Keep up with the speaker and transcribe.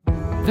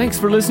Thanks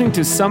for listening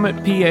to Summit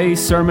PA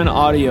Sermon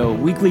Audio,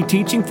 weekly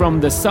teaching from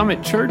the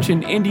Summit Church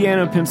in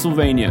Indiana,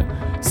 Pennsylvania.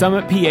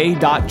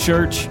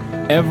 SummitPA.church,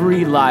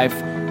 every life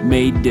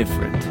made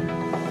different.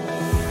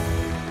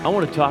 I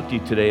want to talk to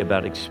you today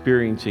about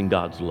experiencing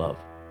God's love.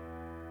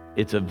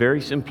 It's a very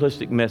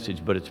simplistic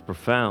message, but it's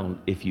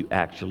profound if you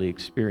actually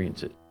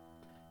experience it.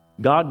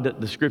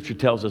 God, the scripture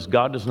tells us,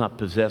 God does not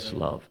possess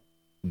love.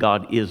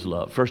 God is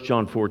love. 1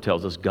 John 4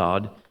 tells us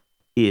God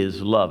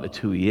is love. It's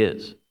who he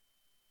is.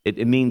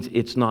 It means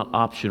it's not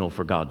optional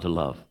for God to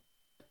love.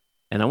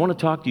 And I want to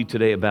talk to you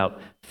today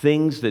about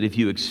things that if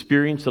you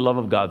experience the love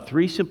of God,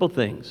 three simple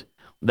things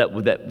that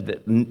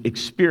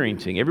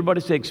experiencing,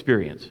 everybody say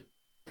experience.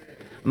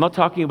 I'm not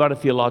talking about a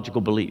theological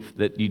belief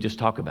that you just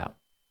talk about,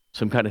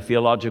 some kind of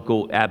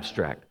theological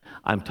abstract.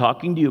 I'm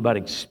talking to you about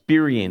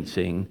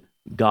experiencing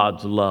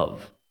God's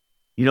love.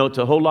 You know, it's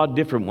a whole lot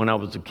different when I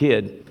was a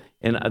kid,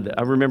 and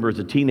I remember as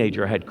a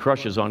teenager I had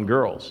crushes on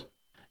girls,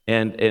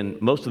 and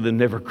most of them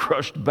never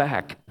crushed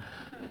back.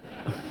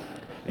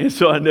 And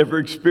so I never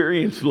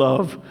experienced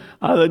love.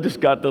 I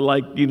just got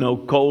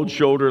the cold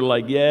shoulder,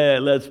 yeah,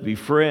 let's be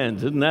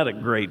friends. Isn't that a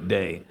great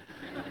day?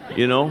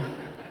 You know?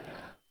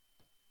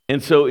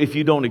 And so if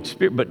you don't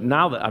experience, but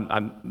now that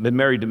I've been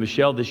married to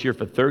Michelle this year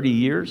for 30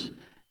 years,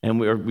 and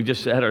we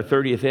just had our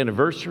 30th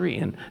anniversary,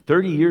 and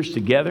 30 years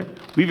together,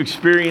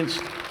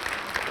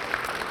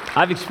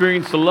 I've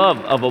experienced the love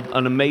of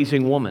an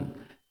amazing woman.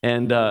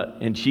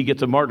 And she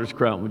gets a martyr's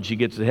crown when she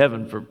gets to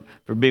heaven for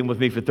being with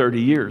me for 30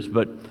 years.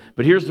 But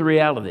here's the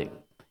reality.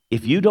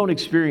 If you don't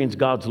experience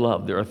God's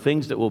love, there are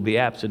things that will be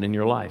absent in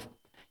your life.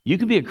 You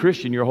can be a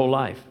Christian your whole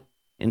life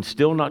and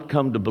still not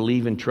come to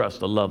believe and trust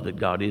the love that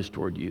God is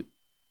toward you.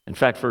 In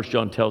fact, 1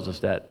 John tells us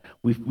that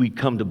we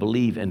come to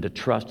believe and to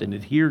trust and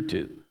adhere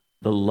to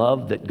the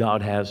love that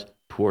God has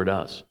toward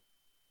us.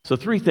 So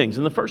three things.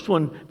 And the first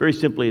one, very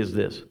simply, is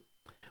this.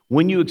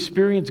 When you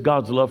experience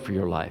God's love for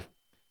your life,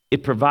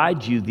 it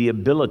provides you the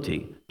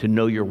ability to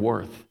know your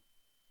worth.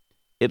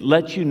 It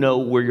lets you know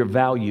where your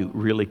value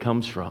really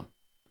comes from.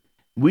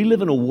 We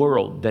live in a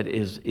world that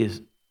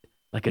is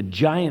like a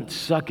giant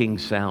sucking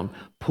sound,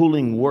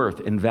 pulling worth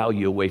and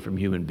value away from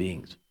human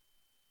beings,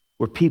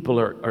 where people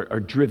are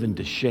driven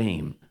to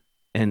shame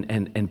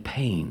and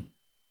pain.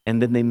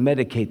 And then they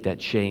medicate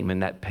that shame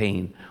and that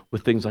pain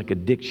with things like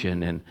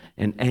addiction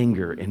and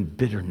anger and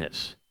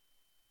bitterness.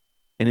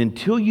 And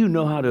until you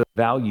know how to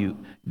value,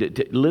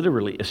 to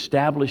literally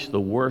establish the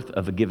worth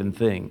of a given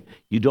thing,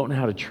 you don't know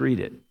how to treat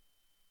it.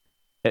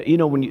 You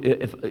know,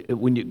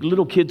 when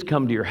little kids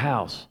come to your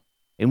house,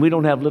 and we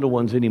don't have little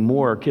ones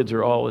anymore, our kids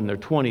are all in their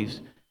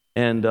 20s,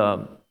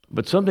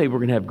 but someday we're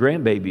going to have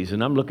grandbabies,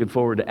 and I'm looking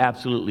forward to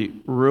absolutely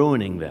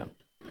ruining them.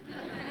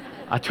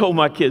 I told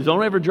my kids,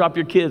 don't ever drop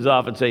your kids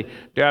off and say,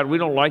 Dad, we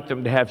don't like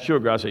them to have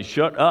sugar. I say,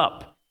 shut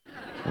up.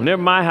 When they're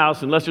in my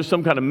house, unless there's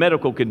some kind of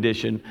medical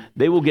condition,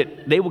 they will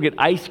get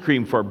ice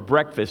cream for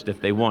breakfast if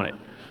they want it.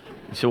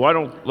 So I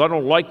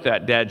don't like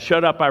that, Dad.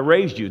 Shut up, I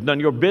raised you. It's none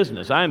of your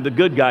business. I am the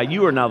good guy.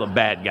 You are now the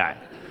bad guy.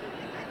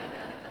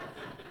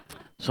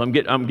 So I'm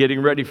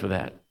getting ready for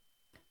that.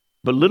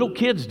 But little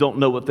kids don't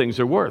know what things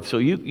are worth. So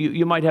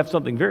you might have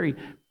something very,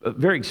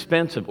 very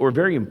expensive or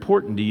very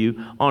important to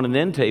you on an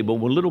end table.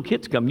 When little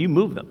kids come, you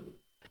move them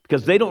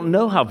because they don't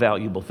know how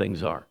valuable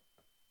things are.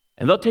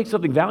 And they'll take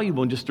something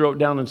valuable and just throw it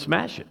down and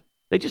smash it.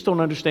 They just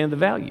don't understand the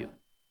value.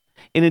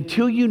 And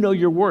until you know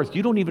your worth,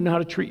 you don't even know how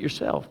to treat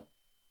yourself.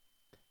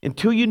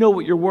 Until you know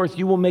what you're worth,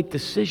 you will make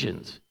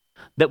decisions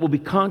that will be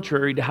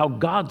contrary to how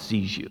God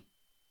sees you.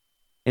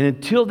 And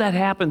until that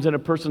happens in a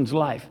person's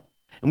life,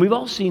 and we've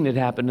all seen it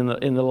happen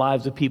in the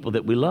lives of people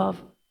that we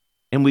love,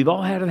 and we've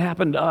all had it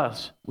happen to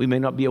us. We may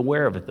not be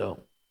aware of it,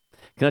 though.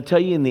 Can I tell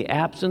you, in the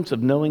absence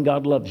of knowing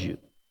God loves you,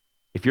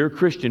 if you're a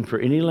Christian for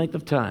any length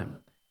of time,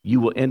 you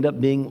will end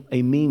up being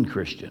a mean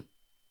Christian.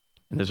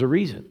 And there's a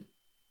reason.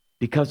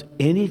 Because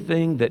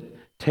anything that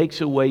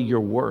takes away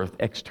your worth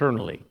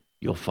externally,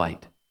 you'll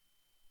fight.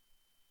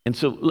 And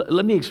so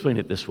let me explain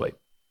it this way.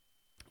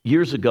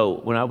 Years ago,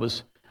 when I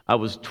was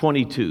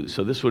 22,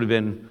 so this would have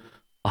been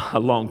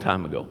a long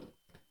time ago.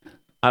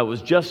 I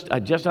just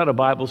out of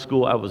Bible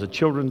school. I was a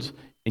children's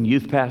and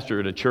youth pastor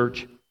at a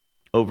church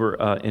over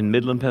in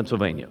Midland,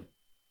 Pennsylvania.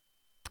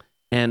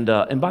 And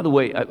by the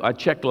way, I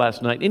checked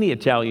last night. Any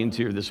Italians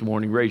here this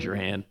morning, raise your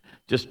hand.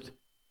 Just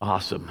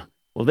awesome.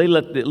 Well,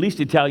 at least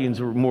Italians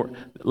were more.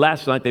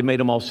 Last night they made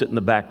them all sit in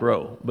the back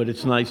row, but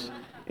it's nice.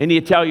 Any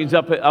Italians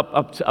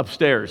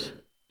upstairs,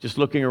 just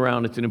looking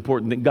around, it's an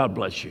important thing. God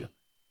bless you.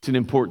 It's an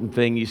important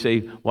thing. You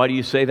say, why do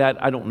you say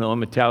that? I don't know.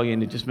 I'm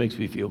Italian. It just makes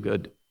me feel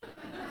good.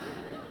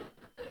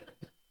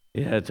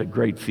 Yeah, it's a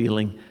great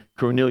feeling.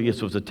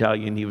 Cornelius was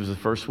Italian. He was the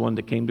first one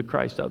that came to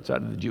Christ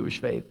outside of the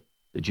Jewish faith.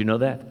 Did you know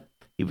that?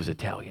 He was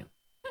Italian.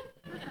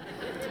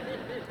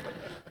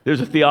 There's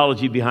a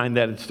theology behind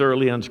that. It's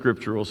thoroughly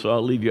unscriptural, so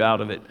I'll leave you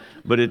out of it.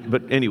 But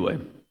anyway.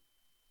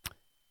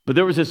 But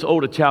there was this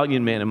old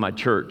Italian man in my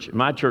church.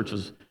 My church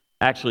was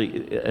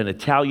actually an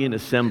Italian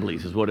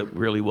Assemblies is what it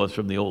really was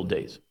from the old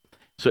days.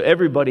 So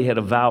everybody had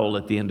a vowel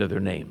at the end of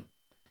their name.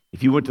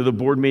 If you went to the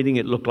board meeting,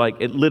 it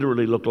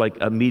literally looked like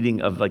a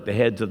meeting of like the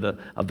heads of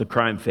the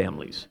crime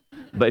families.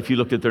 But if you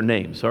looked at their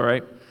names, all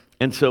right?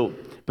 And so,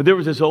 but there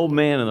was this old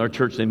man in our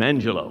church named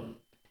Angelo,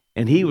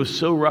 and he was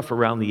so rough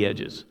around the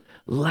edges,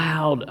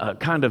 loud,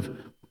 kind of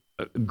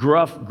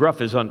gruff. Gruff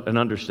is an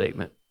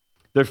understatement.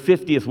 Their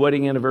 50th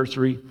wedding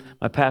anniversary,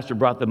 my pastor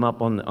brought them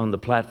up on the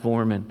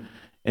platform,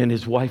 and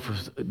his wife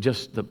was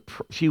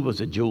she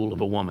was a jewel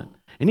of a woman.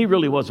 And he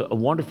really was a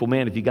wonderful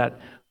man if you got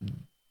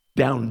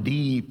down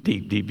deep.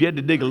 You had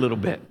to dig a little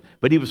bit.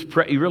 But he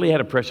really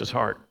had a precious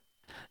heart.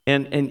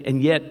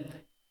 And yet,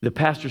 the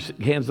pastor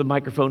hands the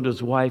microphone to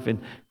his wife, and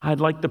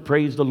I'd like to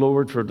praise the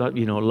Lord for,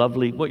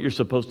 lovely, what you're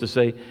supposed to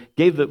say.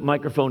 Gave the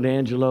microphone to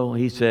Angelo,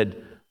 and he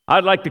said,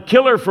 I'd like to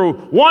kill her for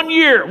 1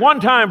 year,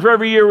 one time for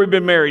every year we've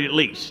been married at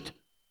least.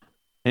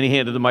 And he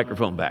handed the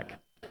microphone back.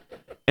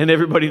 And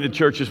everybody in the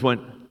church just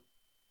went,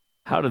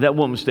 how did that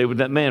woman stay with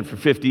that man for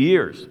 50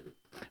 years?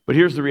 But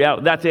here's the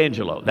reality. That's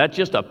Angelo. That's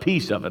just a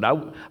piece of it.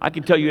 I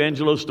could tell you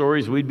Angelo's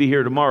stories. We'd be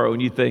here tomorrow,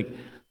 and you think,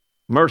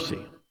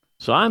 mercy.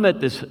 So I'm at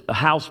this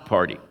house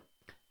party,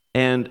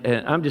 and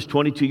I'm just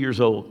 22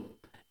 years old.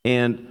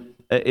 And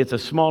it's a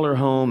smaller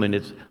home, and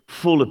it's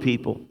full of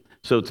people.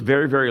 So it's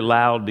very, very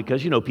loud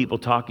because, people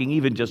talking,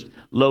 even just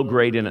low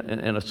grade in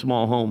a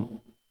small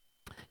home.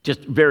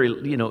 Just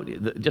very,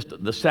 just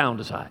the sound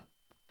is high.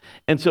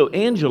 And so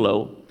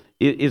Angelo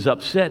is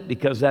upset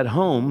because that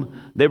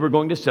home, they were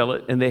going to sell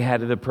it, and they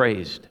had it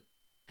appraised.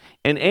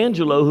 And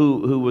Angelo,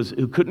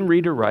 who couldn't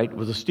read or write,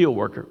 was a steel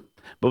worker,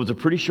 but was a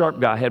pretty sharp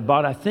guy, had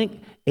bought, I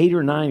think, 8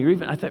 or 9, or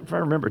even, if I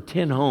remember,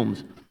 10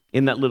 homes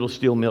in that little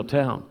steel mill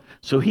town.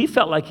 So he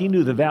felt like he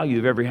knew the value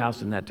of every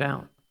house in that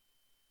town.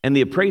 And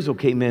the appraisal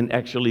came in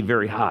actually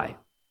very high.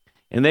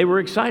 And they were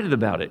excited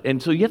about it.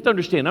 And so you have to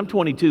understand, I'm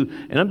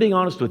 22, and I'm being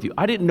honest with you,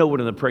 I didn't know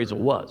what an appraisal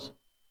was.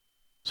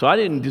 So I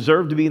didn't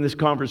deserve to be in this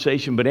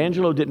conversation, but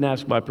Angelo didn't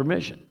ask my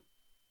permission.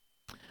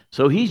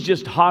 So he's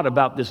just hot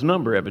about this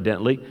number,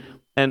 evidently.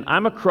 And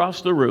I'm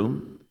across the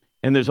room,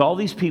 and there's all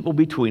these people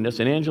between us,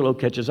 and Angelo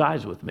catches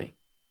eyes with me.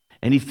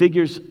 And he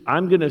figures,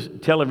 I'm going to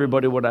tell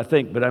everybody what I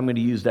think, but I'm going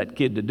to use that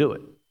kid to do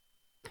it.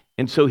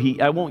 And so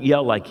I won't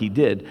yell like he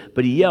did,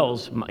 but he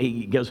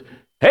goes,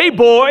 hey,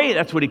 boy.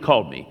 That's what he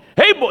called me.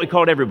 Hey, boy. He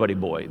called everybody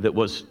boy that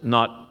was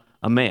not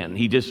a man.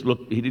 He just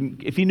looked,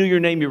 if he knew your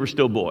name, you were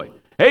still boy.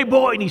 Hey,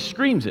 boy. And he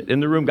screams it,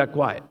 and the room got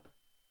quiet.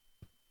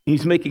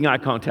 He's making eye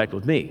contact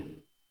with me.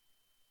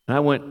 And I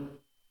went,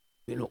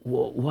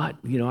 well, what?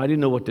 I didn't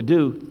know what to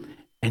do.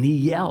 And he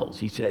yells.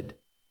 He said,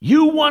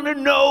 you want to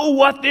know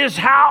what this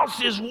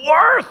house is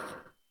worth?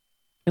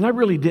 And I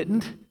really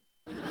didn't.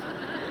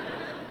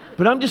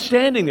 But I'm just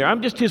standing there.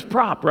 I'm just his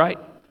prop, right?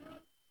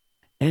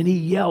 And he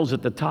yells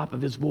at the top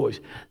of his voice,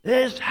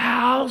 this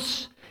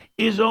house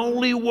is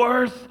only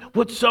worth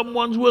what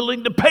someone's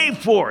willing to pay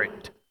for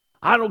it.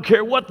 I don't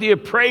care what the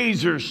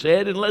appraiser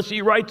said. Unless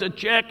he writes a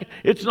check,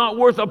 it's not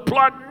worth a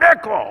plug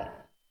nickel.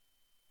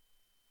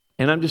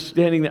 And I'm just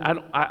standing there.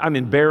 I'm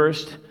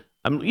embarrassed.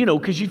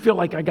 Because you feel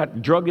like I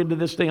got drug into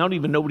this thing. I don't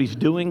even know what he's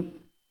doing.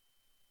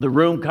 The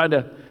room kind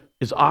of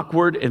is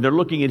awkward, and they're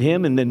looking at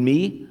him and then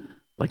me.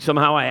 Like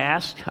somehow I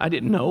asked. I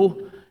didn't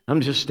know.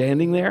 I'm just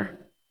standing there.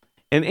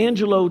 And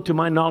Angelo, to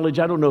my knowledge,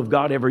 I don't know if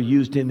God ever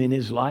used him in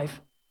his life,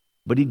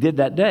 but he did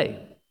that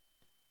day.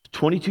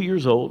 22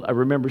 years old, I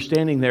remember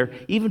standing there,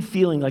 even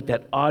feeling like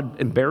that odd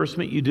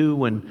embarrassment you do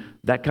when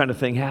that kind of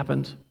thing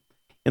happens.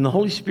 And the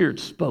Holy Spirit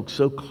spoke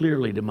so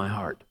clearly to my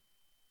heart.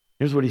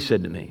 Here's what he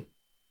said to me.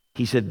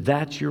 He said,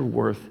 that's your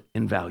worth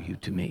and value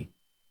to me.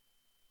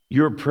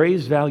 Your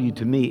appraised value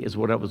to me is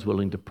what I was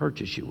willing to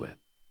purchase you with.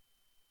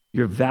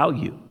 Your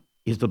value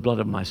is the blood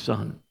of my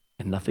son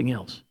and nothing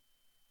else.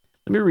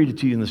 Let me read it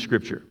to you in the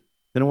scripture.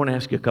 Then I want to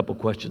ask you a couple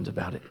questions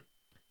about it.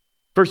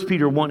 1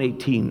 Peter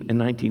 1:18 and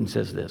 19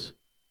 says this.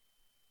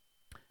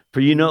 For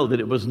you know that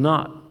it was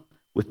not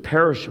with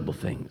perishable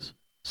things,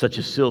 such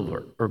as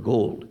silver or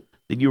gold,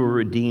 that you were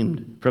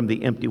redeemed from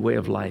the empty way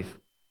of life,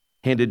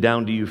 handed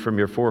down to you from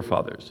your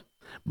forefathers,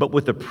 but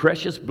with the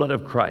precious blood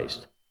of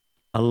Christ,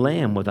 a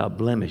lamb without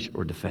blemish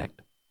or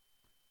defect.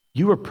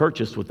 You were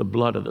purchased with the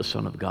blood of the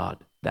Son of God.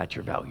 That's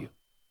your value.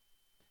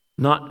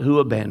 Not who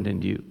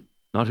abandoned you,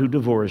 not who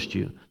divorced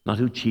you, not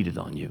who cheated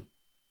on you,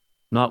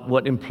 not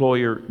what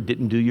employer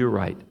didn't do you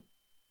right.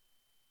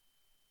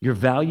 Your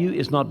value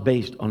is not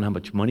based on how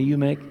much money you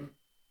make,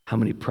 how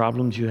many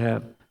problems you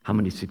have, how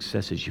many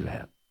successes you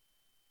have.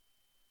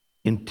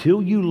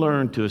 Until you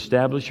learn to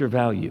establish your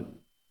value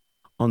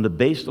on the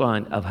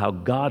baseline of how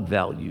God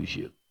values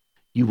you,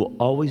 you will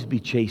always be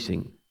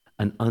chasing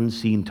an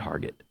unseen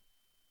target.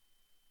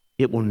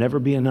 It will never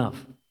be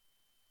enough.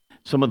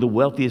 Some of the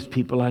wealthiest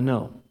people I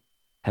know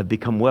have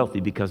become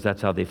wealthy because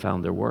that's how they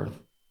found their worth.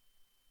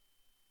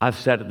 I've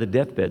sat at the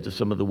deathbeds of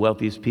some of the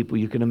wealthiest people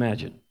you can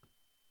imagine,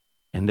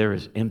 and they're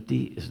as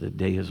empty as the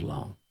day is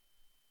long.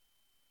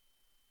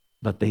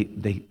 But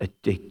they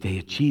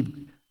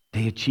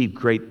achieved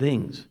great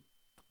things,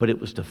 but it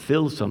was to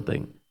fill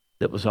something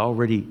that was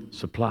already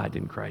supplied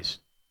in Christ.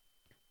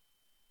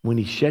 When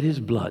he shed his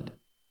blood,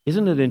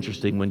 isn't it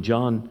interesting when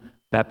John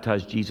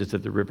baptized Jesus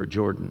at the River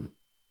Jordan,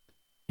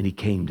 and he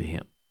came to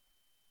him.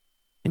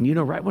 And you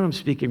know, right when I'm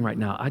speaking right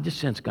now, I just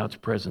sense God's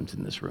presence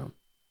in this room.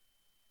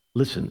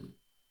 Listen,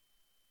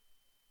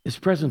 his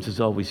presence is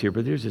always here,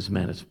 but there's his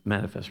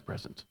manifest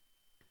presence.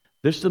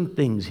 There's some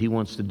things he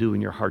wants to do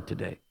in your heart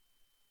today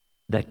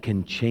that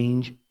can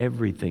change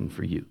everything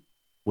for you,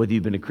 whether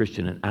you've been a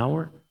Christian an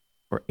hour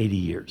or 80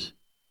 years.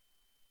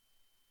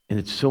 And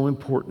it's so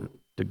important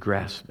to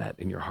grasp that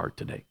in your heart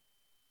today.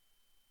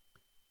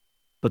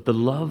 But the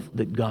love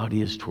that God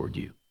is toward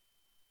you,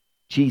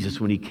 Jesus,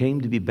 when he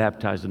came to be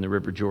baptized in the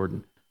River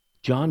Jordan,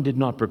 John did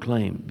not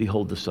proclaim,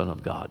 "Behold the Son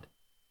of God,"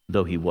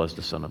 though he was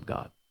the Son of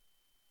God.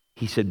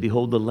 He said,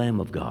 "Behold the Lamb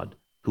of God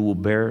who will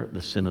bear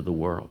the sin of the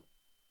world."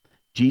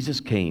 Jesus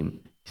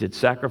came, he said,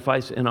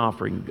 "Sacrifice and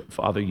offering,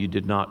 Father, you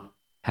did not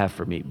have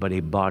for me, but a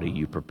body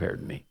you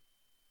prepared me."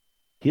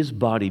 His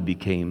body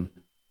became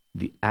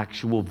the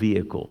actual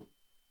vehicle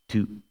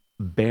to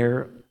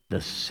bear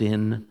the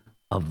sin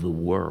of the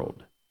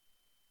world.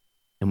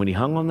 And when he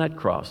hung on that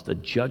cross, the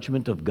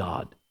judgment of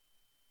God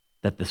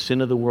that the sin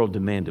of the world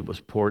demanded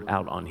was poured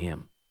out on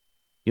him.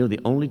 You know,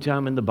 the only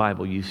time in the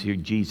Bible you see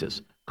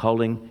Jesus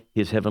calling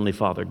his heavenly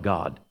Father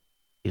God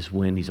is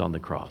when he's on the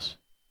cross.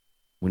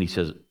 When he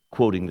says,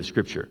 quoting the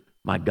scripture,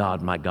 my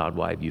God,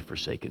 why have you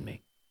forsaken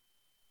me?"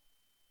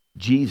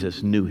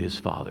 Jesus knew his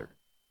Father,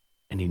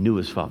 and he knew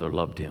his Father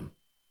loved him.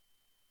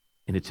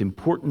 And it's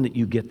important that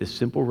you get this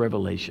simple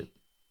revelation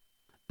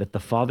that the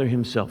Father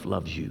himself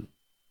loves you.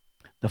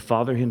 The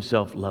Father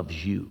himself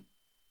loves you.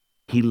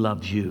 He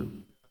loves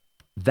you.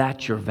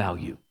 That's your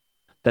value.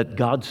 That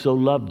God so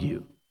loved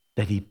you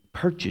that he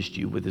purchased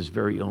you with his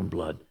very own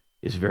blood,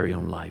 his very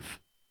own life.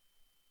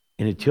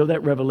 And until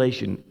that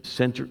revelation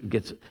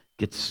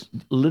gets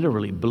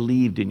literally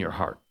believed in your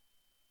heart,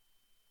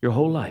 your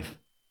whole life,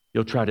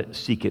 you'll try to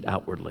seek it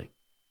outwardly.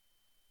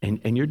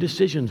 And your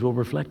decisions will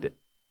reflect it.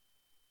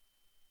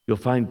 You'll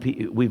find,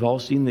 we've all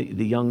seen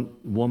the young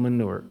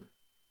woman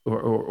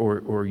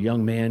or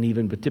young man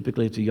even, but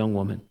typically it's a young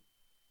woman,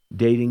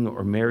 dating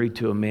or married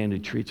to a man who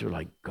treats her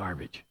like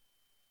garbage.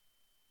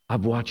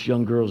 I've watched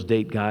young girls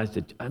date guys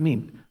that,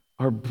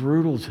 are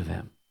brutal to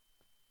them,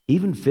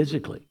 even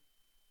physically,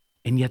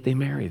 and yet they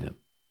marry them.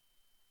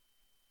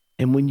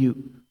 And when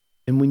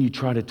you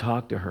try to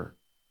talk to her,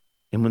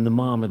 and when the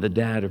mom or the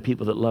dad or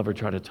people that love her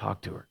try to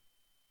talk to her,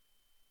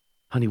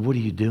 "Honey, what are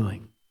you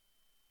doing?"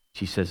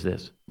 She says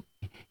this,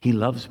 "He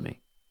loves me."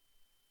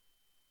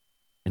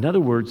 In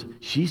other words,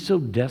 she's so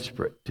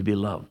desperate to be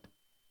loved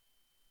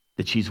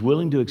that she's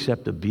willing to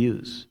accept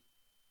abuse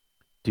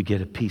to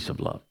get a piece of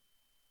love.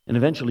 And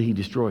eventually he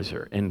destroys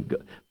her and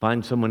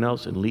finds someone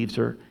else and leaves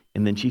her.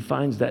 And then she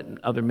finds that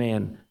other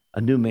man, a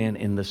new man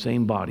in the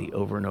same body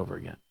over and over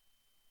again.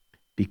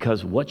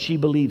 Because what she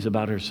believes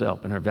about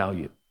herself and her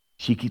value,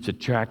 she keeps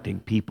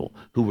attracting people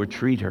who will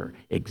treat her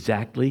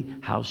exactly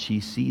how she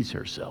sees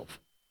herself.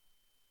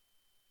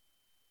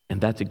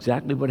 And that's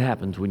exactly what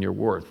happens when your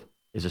worth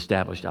is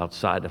established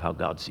outside of how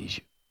God sees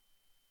you.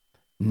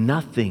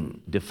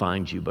 Nothing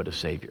defines you but a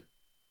Savior.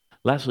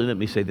 Lastly, let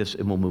me say this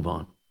and we'll move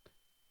on.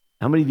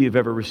 How many of you have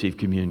ever received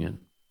communion?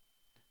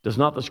 Does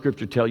not the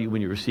scripture tell you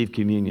when you receive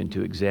communion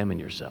to examine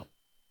yourself?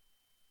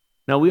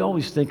 Now, we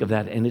always think of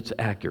that, and it's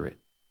accurate.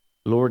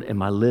 Lord,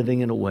 am I living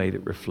in a way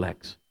that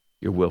reflects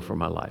your will for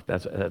my life?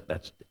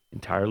 That's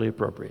entirely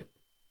appropriate.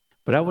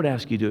 But I would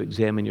ask you to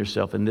examine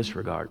yourself in this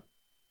regard.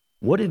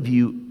 What have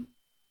you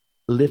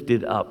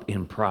lifted up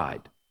in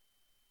pride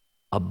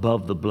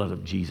above the blood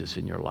of Jesus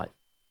in your life?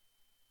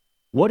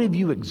 What have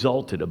you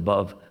exalted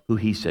above who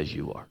he says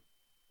you are?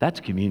 That's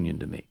communion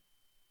to me.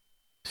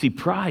 See,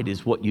 pride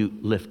is what you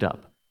lift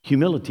up.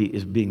 Humility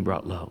is being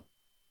brought low.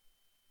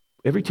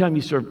 Every time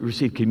you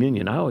receive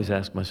communion, I always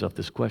ask myself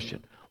this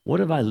question.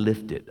 What have I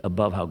lifted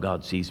above how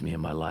God sees me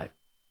in my life?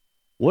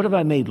 What have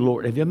I made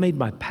Lord? Have you made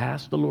my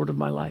past the Lord of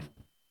my life?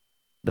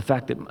 The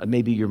fact that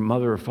maybe your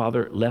mother or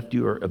father left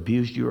you or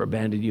abused you or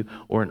abandoned you,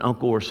 or an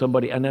uncle or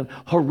somebody, and then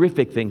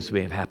horrific things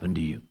may have happened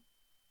to you.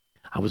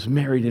 I was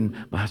married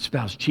and my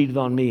spouse cheated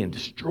on me and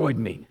destroyed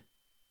me.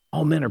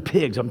 All men are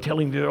pigs. I'm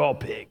telling you, they're all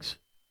pigs.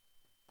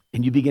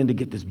 And you begin to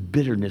get this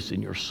bitterness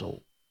in your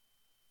soul.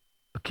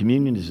 But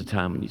communion is a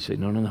time when you say,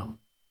 no.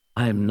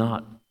 I am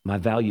not, my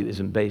value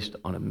isn't based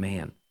on a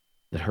man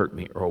that hurt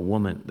me or a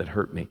woman that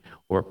hurt me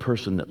or a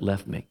person that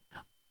left me.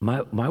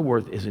 My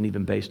worth isn't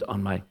even based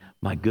on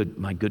my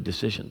good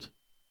decisions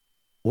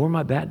or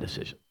my bad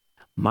decisions.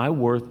 My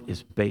worth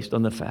is based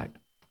on the fact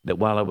that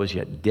while I was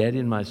yet dead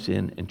in my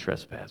sin and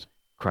trespass,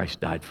 Christ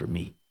died for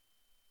me.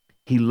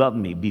 He loved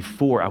me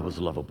before I was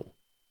lovable.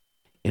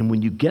 And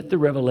when you get the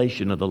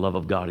revelation of the love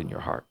of God in your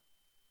heart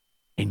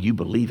and you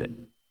believe it,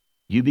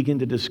 you begin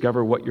to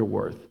discover what you're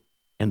worth.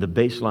 And the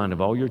baseline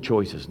of all your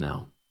choices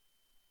now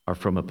are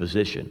from a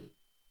position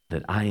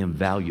that I am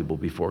valuable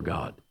before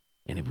God.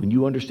 And when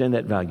you understand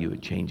that value,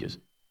 it changes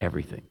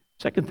everything.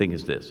 Second thing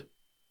is this.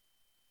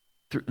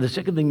 The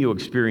second thing you'll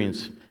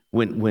experience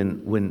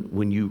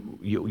when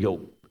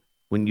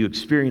you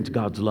experience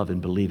God's love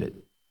and believe it,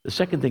 the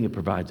second thing it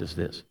provides is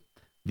this,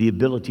 the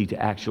ability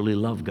to actually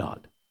love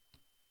God.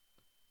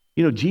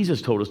 You know,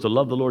 Jesus told us to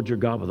love the Lord your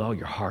God with all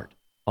your heart,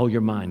 all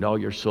your mind, all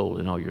your soul,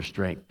 and all your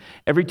strength.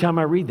 Every time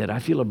I read that, I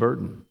feel a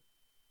burden.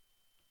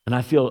 And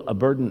I feel a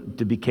burden,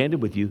 to be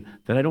candid with you,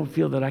 that I don't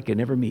feel that I can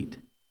ever meet.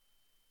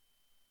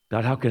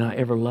 God, how can I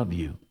ever love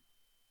you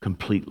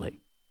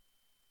completely?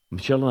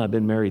 Michelle and I have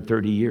been married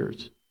 30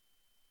 years.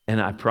 And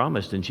I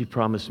promised, and she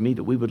promised me,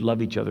 that we would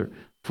love each other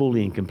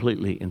fully and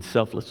completely and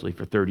selflessly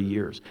for 30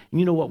 years. And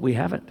you know what? We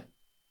haven't.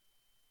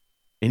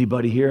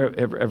 Anybody here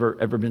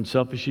ever been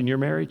selfish in your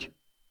marriage?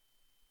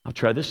 I'll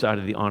try this side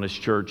of the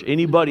honest church.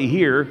 Anybody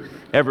here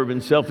ever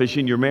been selfish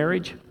in your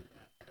marriage?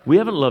 We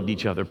haven't loved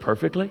each other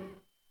perfectly.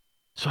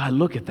 So I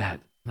look at that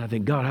and I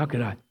think, God, how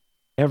could I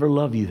ever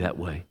love you that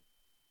way?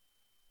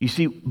 You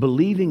see,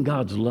 believing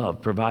God's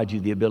love provides you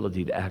the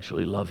ability to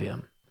actually love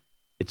him.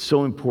 It's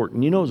so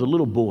important. You know, as a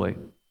little boy,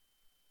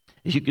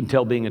 as you can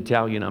tell being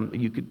Italian,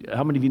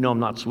 how many of you know I'm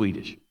not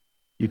Swedish?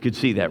 You could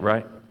see that,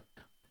 right?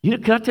 You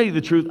know, can I tell you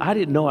the truth? I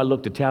didn't know I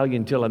looked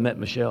Italian until I met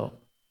Michelle.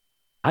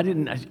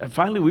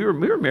 Finally, we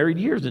were married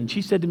years, and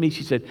she said to me,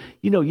 she said,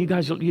 you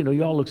guys,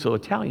 you all look so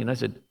Italian. I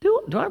said, do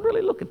I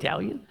really look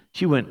Italian?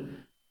 She went,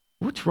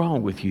 what's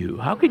wrong with you?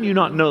 How can you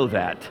not know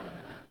that?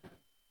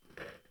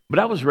 But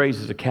I was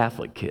raised as a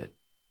Catholic kid.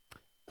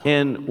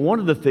 And one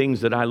of the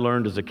things that I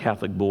learned as a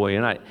Catholic boy,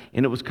 and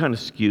it was kind of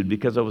skewed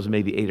because I was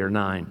maybe 8 or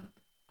 9,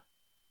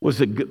 was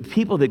that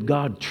people that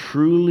God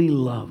truly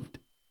loved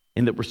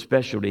and that were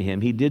special to him,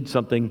 he did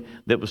something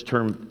that was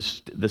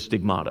termed the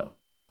stigmata,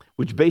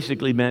 which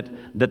basically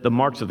meant that the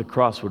marks of the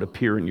cross would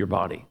appear in your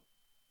body,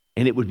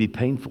 and it would be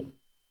painful.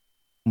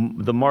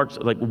 The marks,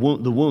 like the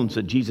wounds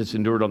that Jesus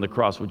endured on the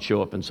cross, would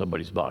show up in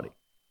somebody's body.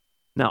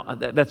 Now,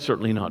 that's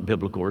certainly not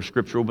biblical or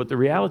scriptural, but the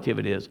reality of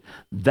it is,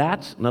 now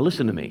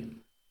listen to me,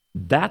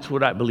 that's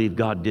what I believe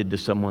God did to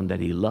someone that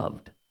he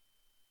loved.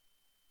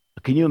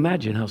 Can you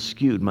imagine how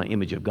skewed my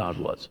image of God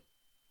was?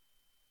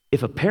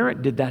 If a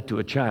parent did that to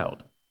a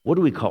child, what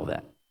do we call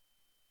that?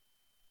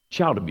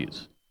 Child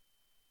abuse.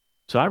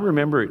 So I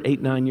remember at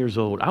 8, 9 years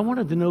old, I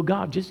wanted to know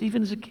God, just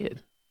even as a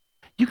kid.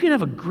 You can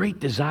have a great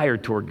desire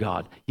toward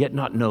God, yet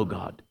not know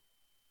God.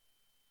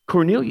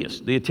 Cornelius,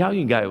 the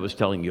Italian guy I was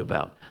telling you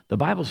about, the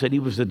Bible said he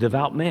was a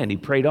devout man. He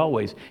prayed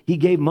always. He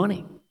gave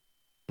money,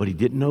 but he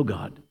didn't know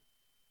God.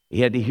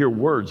 He had to hear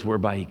words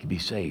whereby he could be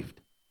saved.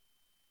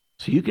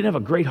 So you can have a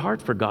great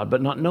heart for God,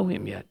 but not know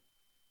him yet.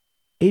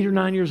 8 or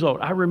 9 years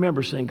old, I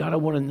remember saying, God, I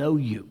want to know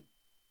you.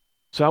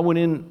 So I went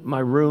in my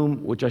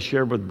room, which I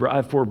shared with, I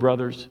have 4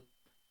 brothers,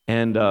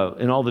 and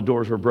all the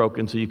doors were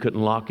broken, so you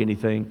couldn't lock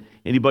anything.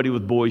 Anybody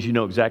with boys, you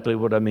know exactly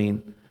what I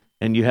mean.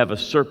 And you have a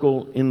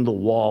circle in the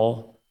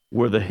wall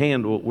where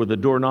the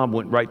doorknob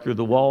went right through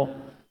the wall.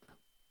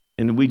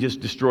 And we just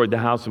destroyed the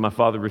house, and my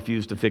father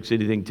refused to fix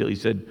anything until he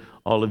said,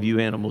 all of you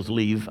animals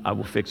leave. I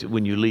will fix it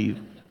when you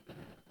leave.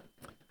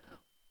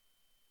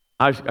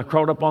 I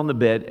crawled up on the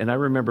bed, and I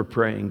remember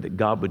praying that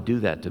God would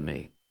do that to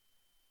me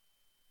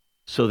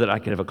so that I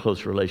could have a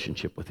close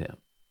relationship with him.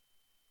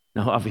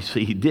 Now,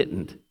 obviously, he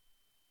didn't,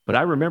 but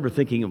I remember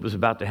thinking it was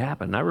about to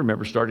happen. I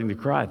remember starting to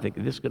cry,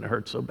 thinking, this is going to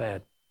hurt so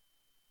bad.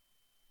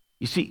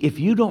 You see, if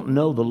you don't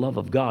know the love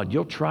of God,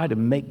 you'll try to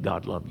make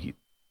God love you.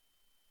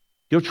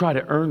 You'll try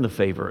to earn the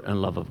favor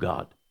and love of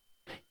God.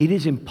 It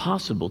is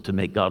impossible to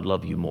make God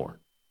love you more.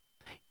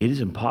 It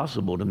is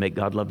impossible to make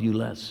God love you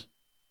less.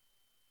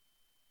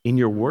 In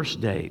your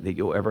worst day that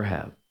you'll ever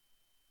have,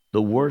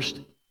 the worst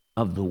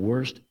of the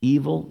worst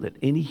evil that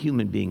any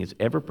human being has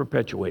ever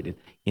perpetuated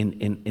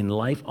in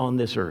life on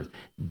this earth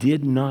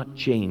did not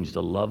change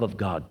the love of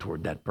God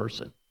toward that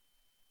person.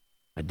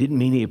 I didn't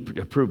mean he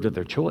approved of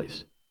their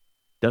choice.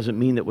 Doesn't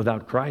mean that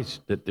without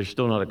Christ that there's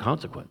still not a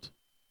consequence.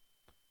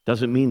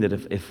 Doesn't mean that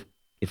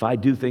if I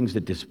do things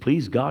that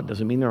displease God,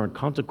 doesn't mean there aren't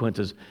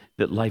consequences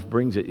that life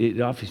brings.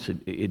 It obviously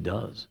it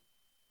does.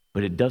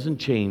 But it doesn't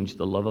change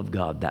the love of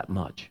God that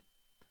much.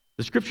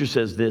 The scripture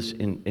says this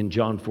in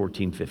John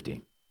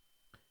 14:15.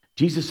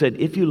 Jesus said,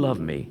 if you love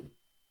me,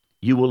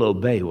 you will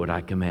obey what I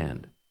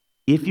command.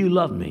 If you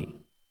love me,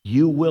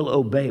 you will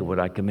obey what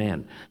I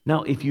command.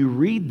 Now, if you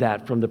read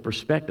that from the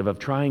perspective of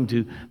trying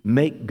to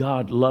make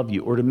God love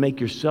you or to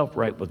make yourself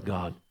right with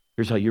God,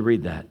 here's how you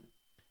read that.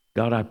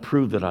 God, I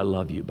prove that I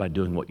love you by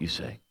doing what you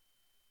say.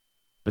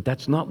 But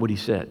that's not what he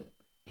said.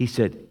 He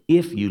said,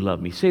 if you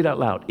love me. Say it out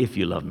loud, if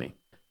you love me.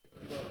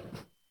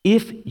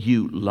 If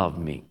you love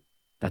me.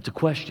 That's a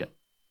question.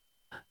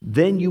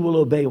 Then you will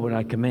obey what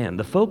I command.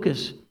 The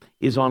focus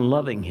is on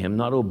loving him,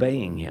 not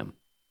obeying him.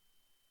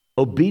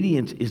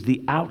 Obedience is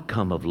the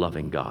outcome of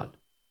loving God.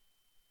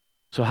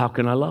 So how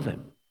can I love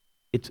him?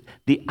 It's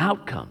the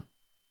outcome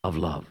of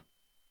love.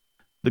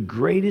 The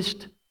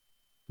greatest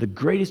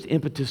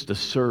impetus to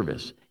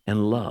service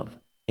and love,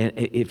 and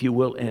if you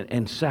will,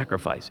 and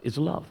sacrifice is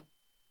love.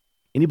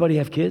 Anybody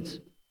have kids?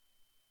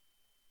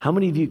 How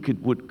many of you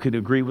could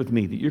agree with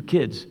me that your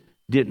kids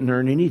didn't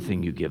earn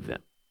anything you give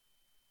them?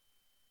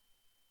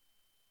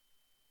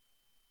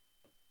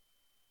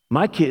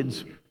 My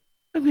kids,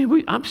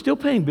 I'm still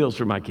paying bills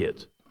for my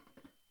kids.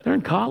 They're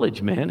in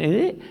college, man,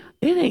 and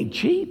it ain't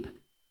cheap.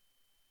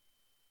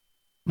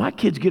 My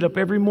kids get up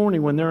every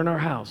morning when they're in our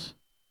house.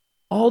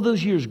 All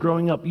those years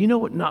growing up, you know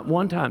what? Not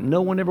one time,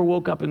 no one ever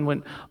woke up and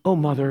went, oh,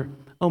 mother,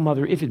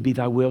 if it be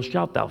thy will,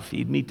 shalt thou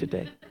feed me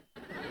today?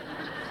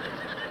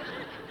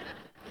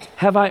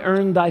 Have I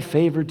earned thy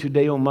favor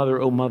today, O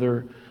mother, O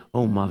mother,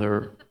 O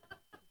mother?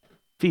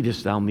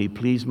 Feedest thou me,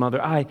 please,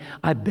 mother?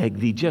 I beg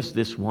thee just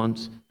this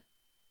once.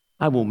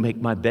 I won't make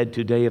my bed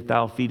today if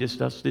thou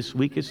feedest us this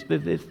week. It's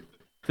the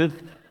fifth.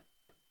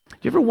 Do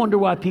you ever wonder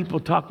why people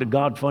talk to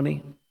God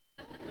funny?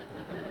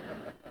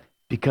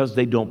 Because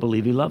they don't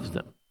believe he loves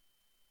them.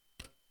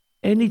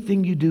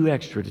 Anything you do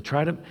extra to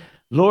try to,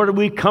 Lord,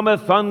 we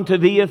cometh unto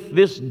theeeth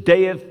this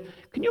dayeth.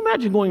 Can you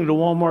imagine going to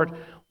Walmart?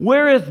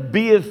 Whereth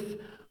beeth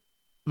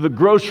the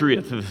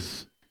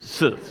groceryeth?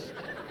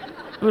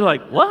 We're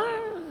like, what?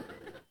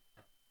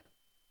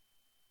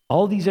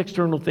 All these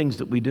external things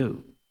that we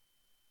do.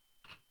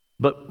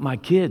 But my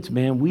kids,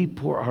 man, we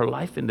pour our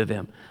life into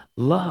them.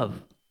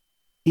 Love,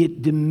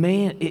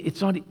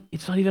 it's not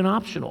even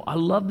optional. I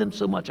love them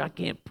so much I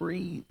can't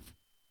breathe.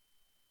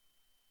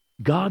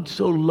 God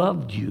so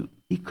loved you,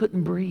 he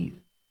couldn't breathe.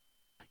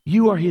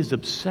 You are his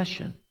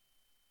obsession.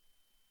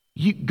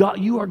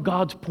 You are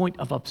God's point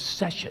of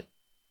obsession.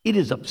 It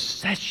is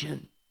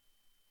obsession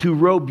to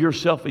robe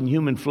yourself in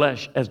human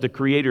flesh as the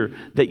creator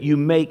that you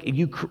make.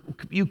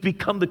 You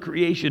become the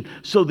creation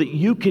so that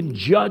you can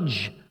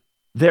judge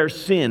their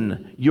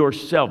sin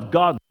yourself.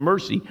 God's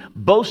mercy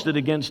boasted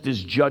against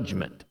his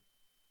judgment.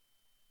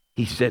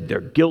 He said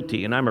they're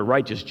guilty and I'm a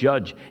righteous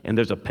judge and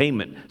there's a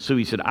payment. So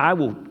he said, I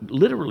will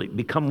literally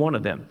become one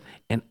of them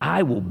and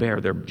I will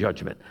bear their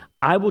judgment.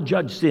 I will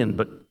judge sin,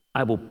 but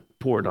I will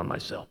pour it on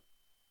myself.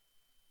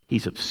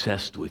 He's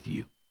obsessed with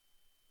you.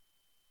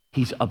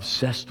 He's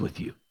obsessed with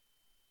you.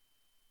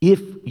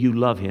 If you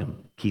love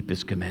him, keep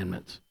his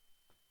commandments.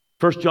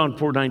 1 John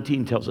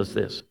 4:19 tells us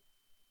this.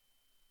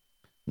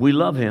 We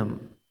love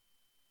him.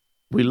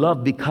 We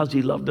love because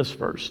he loved us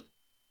first.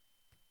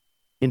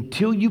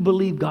 Until you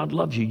believe God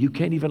loves you, you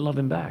can't even love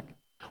him back.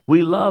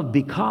 We love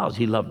because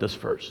he loved us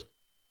first.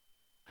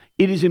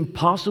 It is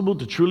impossible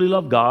to truly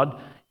love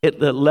God at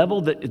the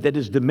level that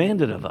is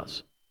demanded of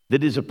us,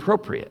 that is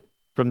appropriate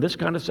from this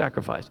kind of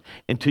sacrifice,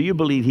 until you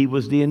believe he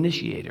was the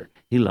initiator.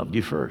 He loved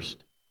you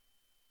first.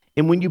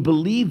 And when you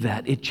believe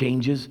that, it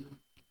changes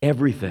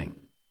everything.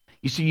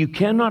 You see, you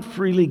cannot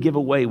freely give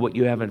away what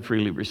you haven't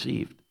freely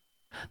received.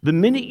 The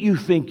minute you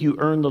think you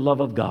earn the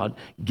love of God,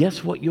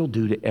 guess what you'll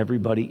do to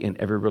everybody in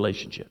every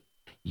relationship?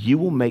 You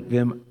will make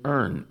them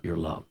earn your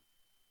love.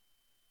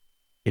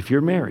 If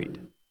you're married,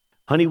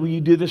 honey, will you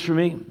do this for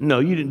me? No,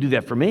 you didn't do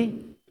that for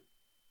me.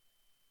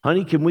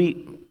 Honey,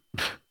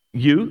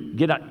 you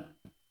get out.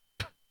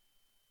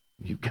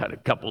 You've got a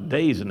couple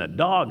days in the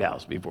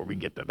doghouse before we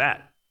get to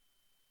that.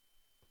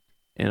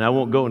 And I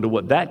won't go into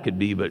what that could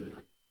be, but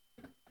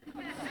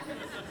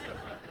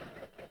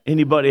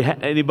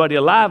anybody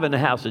alive in the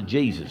house of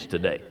Jesus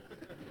today?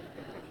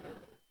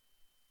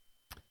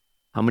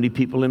 How many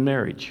people in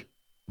marriage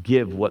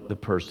give what the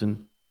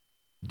person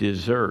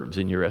deserves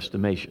in your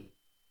estimation?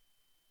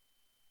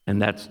 And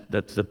that's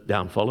the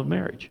downfall of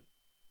marriage.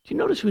 Do you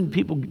notice when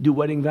people do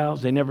wedding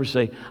vows, they never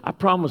say, I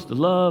promise to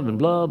love and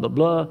blah, blah,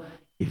 blah,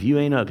 if you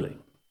ain't ugly.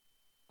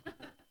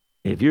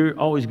 If you're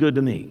always good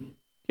to me.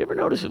 You ever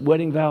notice at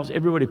wedding vows,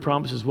 everybody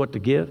promises what to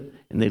give,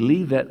 and they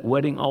leave that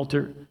wedding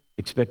altar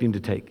expecting to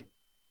take?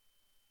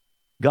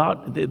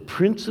 God, the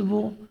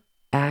principal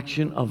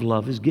action of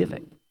love is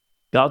giving.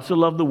 God so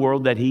loved the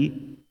world that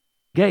he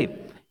gave.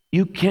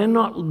 You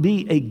cannot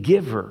be a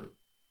giver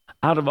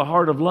out of a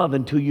heart of love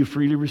until you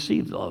freely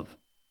receive love.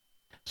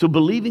 So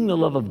believing the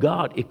love of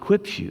God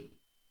equips you,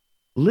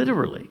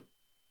 literally,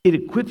 it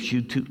equips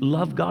you to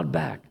love God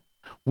back.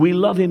 We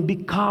love him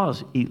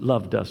because he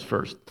loved us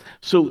first.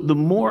 So the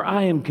more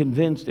I am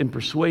convinced and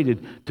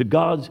persuaded to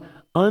God's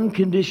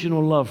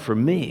unconditional love for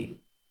me,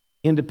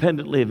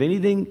 independently of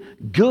anything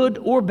good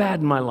or bad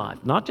in my life,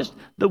 not just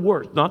the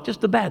worst, not just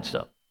the bad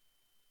stuff,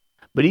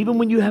 but even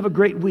when you have a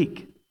great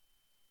week,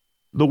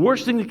 the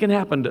worst thing that can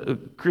happen to a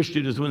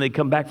Christian is when they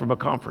come back from a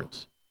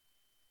conference.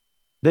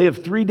 They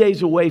have 3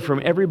 days away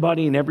from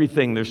everybody and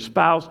everything, their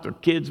spouse, their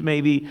kids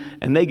maybe,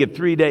 and they get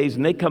 3 days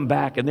and they come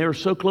back and they're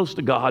so close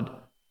to God.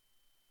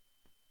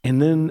 And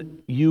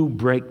then you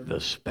break the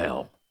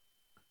spell.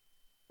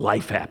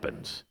 Life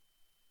happens.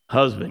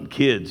 Husband,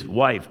 kids,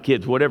 wife,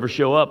 kids, whatever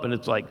show up, and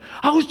it's like,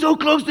 I was so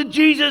close to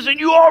Jesus and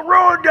you all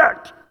ruined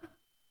it.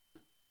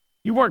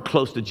 You weren't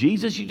close to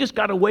Jesus. You just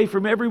got away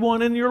from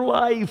everyone in your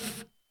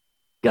life.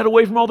 Got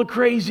away from all the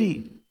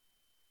crazy.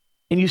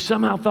 And you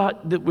somehow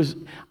thought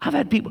I've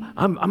had people,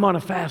 I'm on a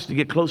fast to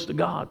get close to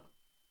God.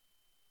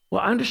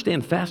 Well, I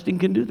understand fasting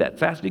can do that.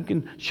 Fasting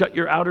can shut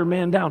your outer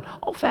man down.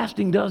 All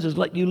fasting does is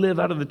let you live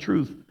out of the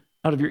truth,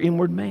 out of your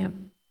inward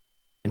man,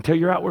 and tell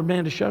your outward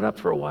man to shut up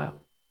for a while.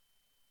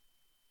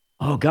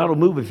 Oh, God will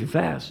move if you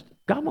fast.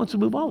 God wants to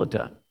move all the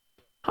time.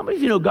 How many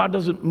of you know God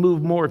doesn't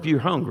move more if you're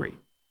hungry?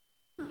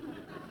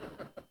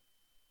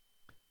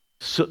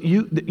 So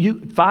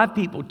five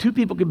people, two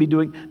people can be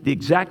doing the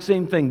exact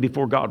same thing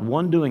before God.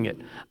 One doing it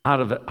out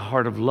of a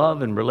heart of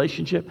love and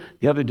relationship.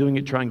 The other doing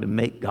it trying to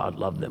make God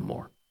love them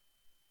more.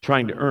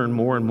 Trying to earn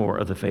more and more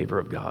of the favor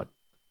of God.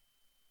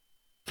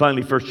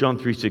 Finally, 1 John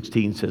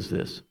 3:16 says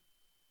this.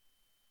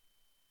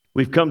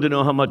 We've come to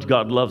know how much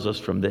God loves us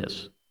from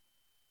this,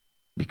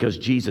 because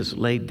Jesus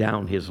laid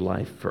down his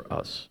life for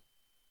us.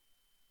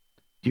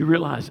 Do you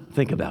realize?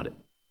 Think about it.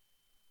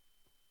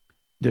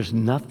 There's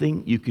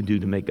nothing you can do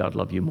to make God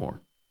love you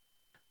more.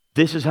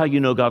 This is how you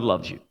know God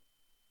loves you.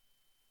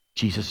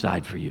 Jesus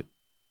died for you.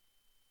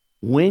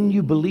 When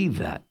you believe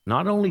that,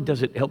 not only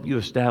does it help you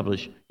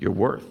establish your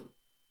worth,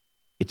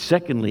 it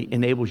secondly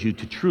enables you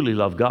to truly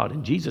love God.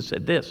 And Jesus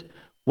said this,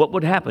 what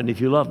would happen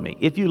if you love me?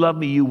 If you love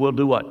me, you will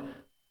do what?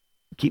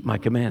 Keep my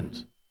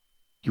commands.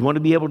 You want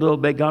to be able to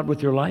obey God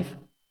with your life?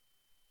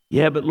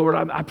 Yeah, but Lord,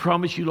 I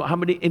promise you,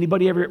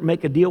 anybody ever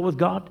make a deal with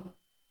God?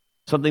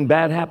 Something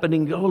bad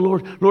happening, oh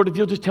Lord, if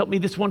you'll just help me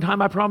this one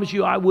time, I promise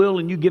you I will,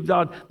 and you give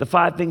God the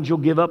 5 things you'll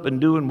give up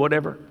and do and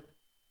whatever.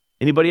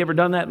 Anybody ever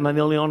done that? Am I the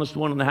only honest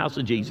one in the house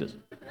of Jesus?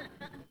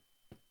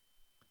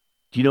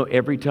 Do you know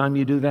every time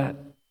you do that,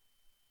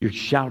 you're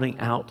shouting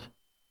out,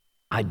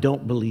 I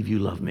don't believe you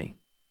love me.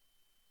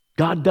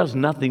 God does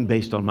nothing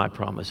based on my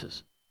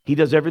promises. He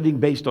does everything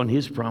based on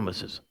his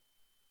promises.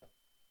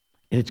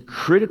 And it's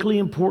critically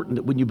important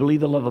that when you believe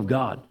the love of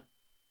God,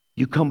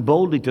 you come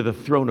boldly to the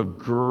throne of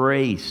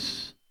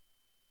grace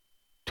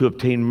to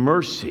obtain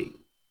mercy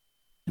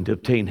and to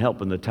obtain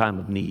help in the time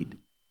of need.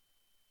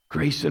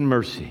 Grace and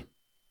mercy.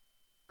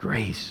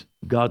 Grace,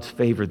 God's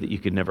favor that you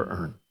can never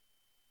earn.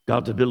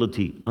 God's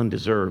ability,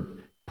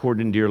 undeserved,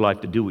 poured into your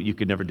life to do what you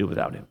could never do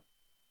without him.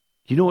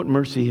 Do you know what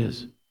mercy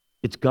is?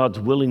 It's God's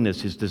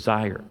willingness, his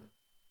desire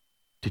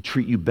to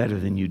treat you better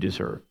than you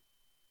deserve.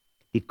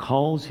 He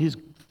calls his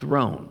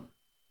throne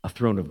a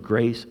throne of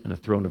grace and a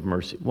throne of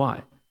mercy.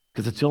 Why?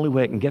 Because it's the only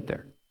way I can get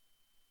there.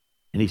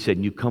 And he said,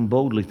 you come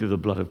boldly through the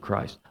blood of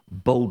Christ.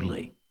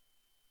 Boldly.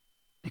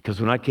 Because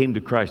when I came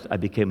to Christ, I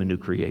became a new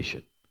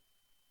creation.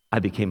 I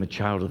became a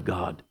child of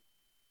God.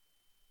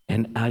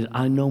 And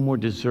I no more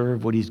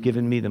deserve what he's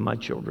given me than my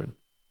children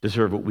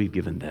deserve what we've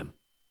given them.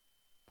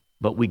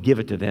 But we give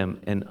it to them,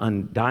 and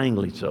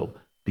undyingly so,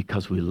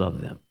 because we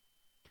love them.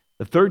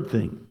 The third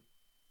thing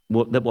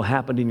that will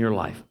happen in your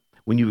life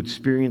when you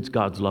experience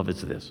God's love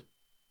is this.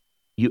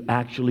 You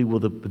actually will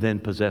then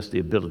possess the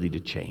ability to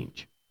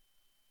change.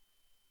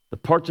 The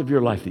parts of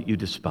your life that you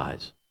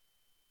despise,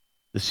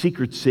 the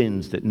secret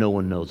sins that no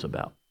one knows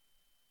about,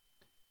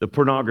 the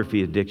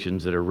pornography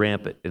addictions that are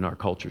rampant in our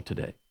culture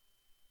today.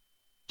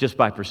 Just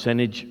by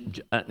percentage,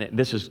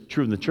 this is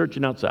true in the church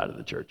and outside of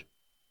the church.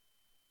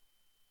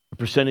 A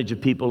percentage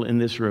of people in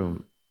this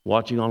room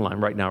watching online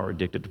right now are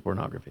addicted to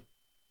pornography.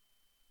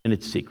 And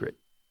it's secret.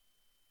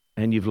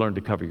 And you've learned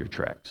to cover your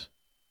tracks.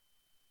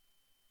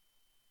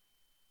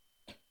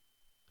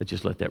 Let's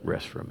just let that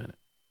rest for a minute.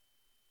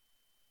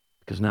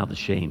 Because now the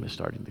shame is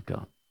starting to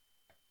come.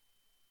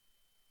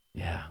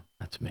 Yeah,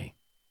 that's me.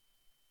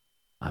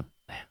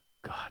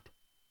 God,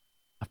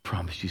 I've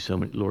promised you so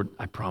much. Lord,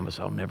 I promise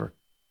I'll never.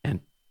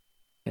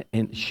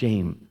 And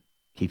shame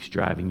keeps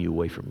driving you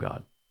away from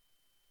God.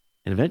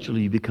 And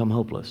eventually you become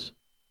hopeless,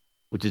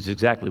 which is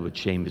exactly what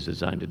shame is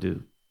designed to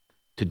do.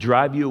 To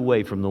drive you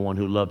away from the one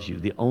who loves you,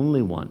 the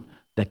only one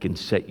that can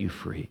set you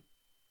free.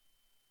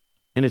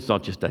 And it's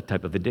not just that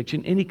type of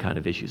addiction, any kind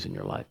of issues in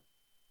your life.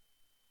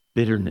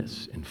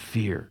 Bitterness and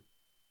fear,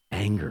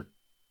 anger.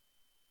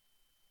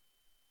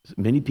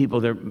 Many people,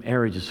 their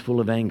marriage is full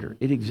of anger.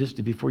 It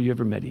existed before you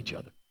ever met each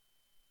other.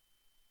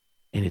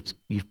 And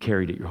you've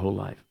carried it your whole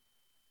life.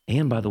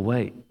 And by the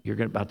way,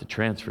 you're about to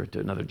transfer it to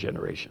another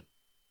generation.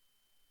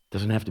 It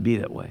doesn't have to be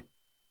that way.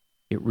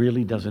 It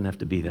really doesn't have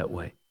to be that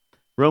way.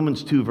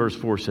 Romans 2 verse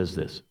 4 says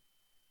this.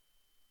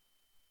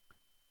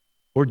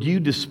 Or do you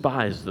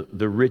despise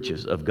the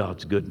riches of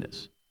God's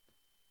goodness?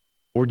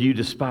 Or do you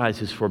despise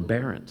his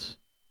forbearance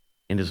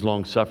and his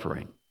long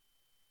suffering?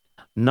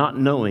 Not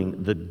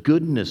knowing the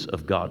goodness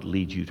of God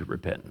leads you to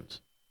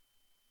repentance.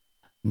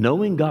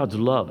 Knowing God's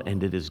love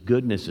and that his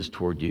goodness is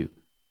toward you.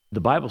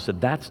 The Bible said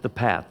that's the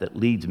path that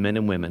leads men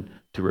and women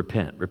to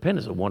repent. Repent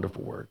is a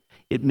wonderful word.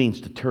 It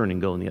means to turn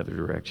and go in the other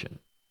direction.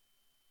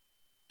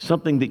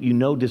 Something that you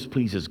know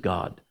displeases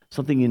God.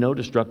 Something you know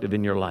destructive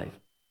in your life.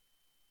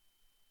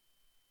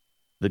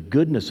 The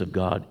goodness of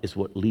God is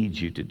what leads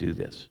you to do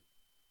this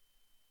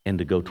and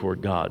to go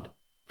toward God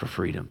for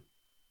freedom.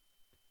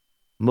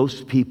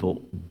 Most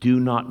people do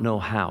not know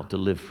how to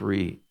live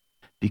free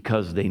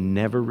because they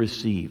never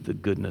receive the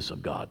goodness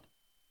of God.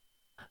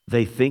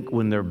 They think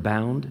when they're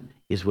bound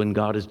is when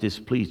God is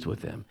displeased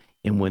with them.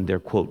 And when they're,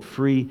 quote,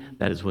 free,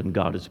 that is when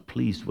God is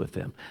pleased with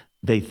them.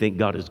 They think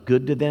God is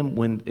good to them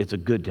when it's a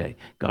good day.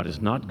 God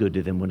is not good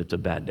to them when it's a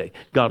bad day.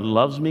 God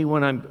loves me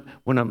when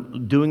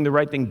I'm doing the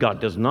right thing. God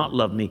does not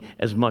love me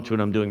as much when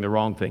I'm doing the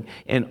wrong thing.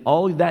 And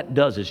all that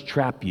does is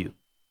trap you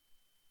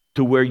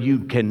to where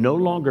you can no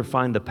longer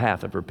find the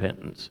path of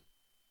repentance.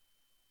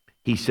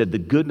 He said the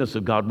goodness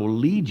of God will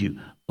lead you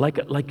like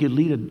you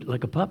lead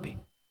like a puppy.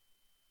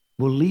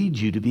 will lead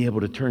you to be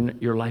able to turn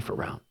your life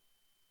around.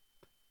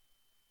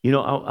 You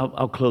know,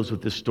 I'll close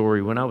with this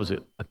story. When I was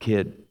a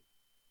kid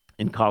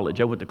in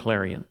college, I went to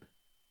Clarion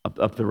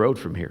up the road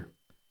from here.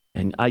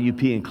 And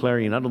IUP and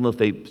Clarion, I don't know if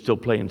they still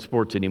play in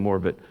sports anymore,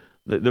 but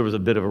there was a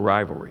bit of a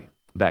rivalry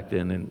back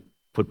then in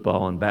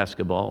football and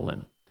basketball.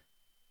 And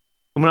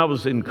when I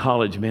was in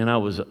college, man, I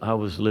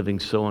was living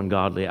so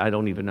ungodly. I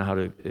don't even know how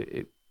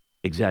to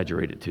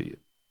exaggerate it to you.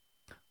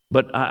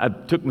 But I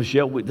took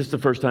Michelle. This is the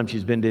first time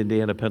she's been to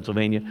Indiana,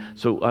 Pennsylvania.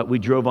 So we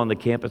drove on the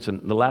campus.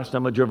 And the last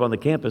time I drove on the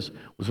campus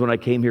was when I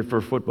came here for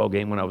a football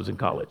game when I was in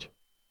college.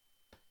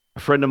 A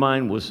friend of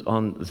mine was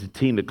on the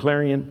team at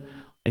Clarion,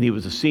 and he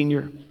was a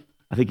senior.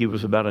 I think he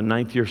was about a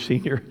ninth-year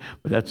senior,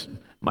 but that's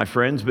my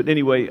friends. But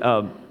anyway,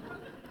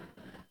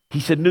 he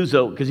said,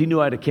 Nuzzo, because he knew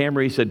I had a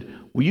camera, he said,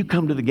 will you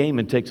come to the game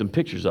and take some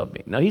pictures of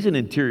me? Now, he's an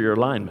interior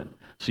lineman,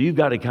 so you've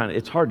got to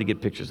it's hard to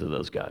get pictures of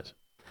those guys.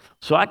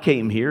 So I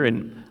came here,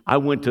 and I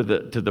went to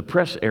the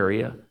press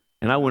area,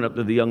 and I went up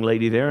to the young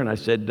lady there, and I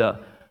said,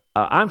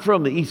 I'm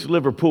from the East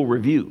Liverpool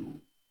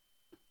Review.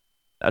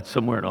 That's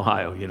somewhere in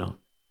Ohio, you know.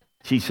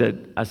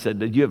 I said,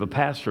 did you have a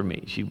pass for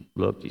me? She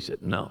looked, she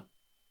said, no.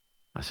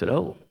 I said,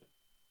 oh.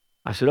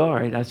 I said, all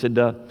right. I said,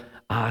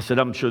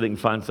 I'm sure they can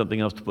find something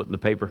else to put in the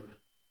paper.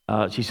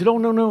 She said, oh,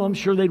 no, I'm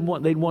sure they'd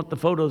want the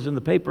photos in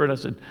the paper.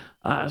 And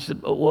I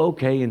said, oh, well,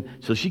 okay. And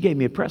so she gave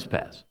me a press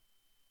pass.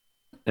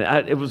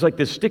 And it was like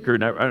this sticker,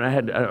 and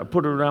I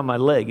put it around my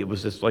leg. It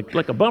was just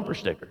like a bumper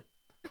sticker.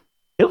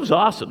 It was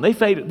awesome. They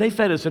fed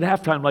us at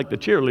halftime like the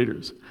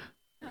cheerleaders.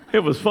 It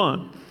was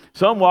fun.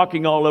 So I'm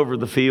walking all over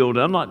the field.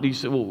 And I'm not, you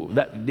said, well,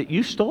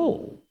 you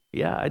stole.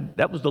 Yeah,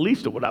 that was the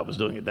least of what I was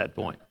doing at that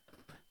point.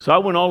 So I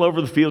went all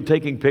over the field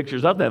taking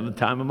pictures. I've had the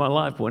time of my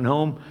life. Went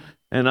home,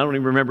 and I don't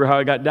even remember how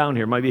I got down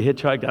here. Maybe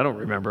hitchhiked. I don't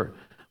remember.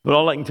 But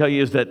all I can tell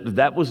you is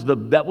that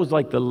was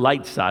like the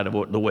light side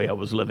of the way I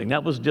was living.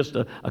 That was just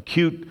a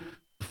cute,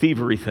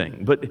 thievery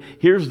thing. But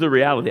here's the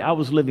reality. I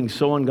was living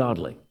so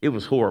ungodly. It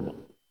was horrible.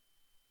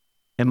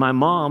 And my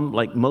mom,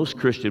 like most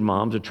Christian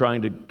moms, are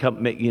trying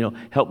to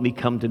help me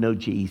come to know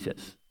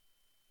Jesus.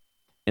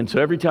 And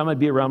so every time I'd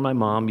be around my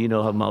mom, you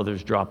know how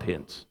mothers drop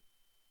hints.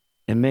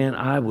 And man,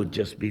 I would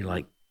just be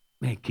like,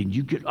 man, can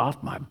you get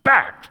off my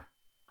back?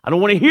 I don't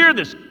want to hear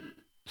this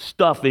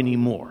stuff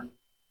anymore.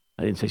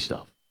 I didn't say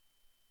stuff.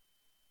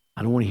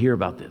 I don't want to hear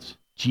about this.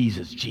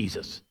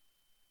 Jesus.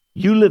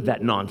 You live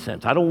that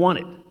nonsense. I don't want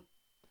it.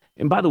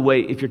 And by the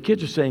way, if your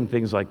kids are saying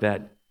things like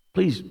that,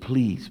 please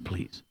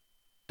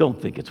don't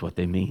think it's what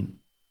they mean.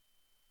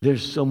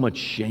 There's so much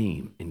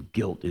shame and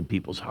guilt in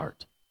people's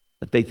hearts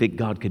that they think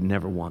God could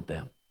never want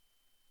them.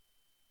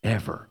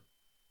 Ever.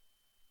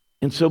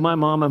 And so my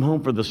mom, I'm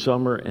home for the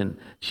summer, and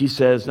she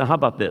says, now how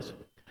about this?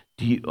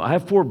 I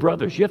have 4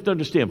 brothers. You have to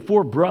understand,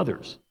 4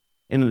 brothers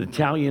in an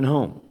Italian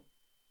home.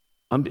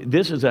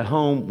 This is a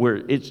home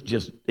where it's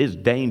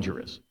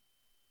dangerous.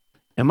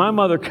 And my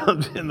mother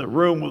comes in the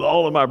room with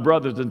all of my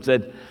brothers and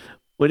said,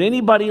 would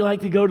anybody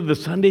like to go to the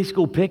Sunday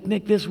school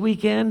picnic this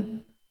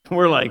weekend? And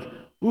we're like,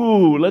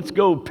 ooh, let's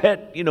go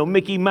pet,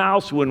 Mickey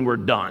Mouse when we're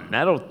done.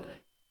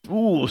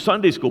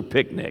 Sunday school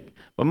picnic.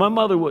 But my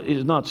mother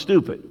is not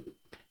stupid.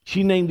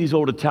 She named these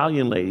old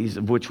Italian ladies,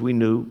 of which we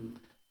knew,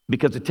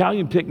 because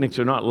Italian picnics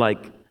are not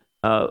like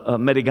a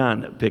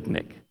Medigana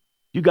picnic.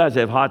 You guys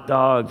have hot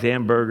dogs,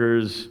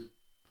 hamburgers,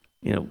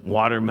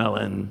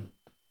 watermelon,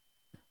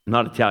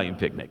 not Italian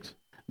picnics.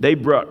 They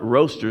brought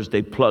roasters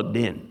they plugged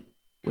in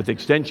with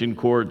extension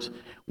cords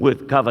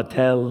with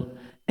cavatelli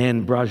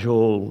and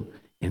braciole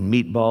and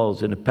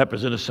meatballs and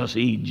peppers and a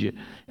sausage.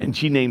 And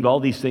she named all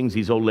these things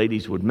these old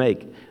ladies would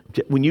make.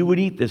 When you would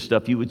eat this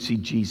stuff, you would see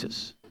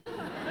Jesus.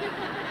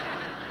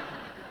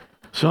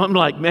 So I'm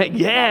like, man,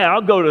 yeah,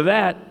 I'll go to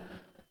that.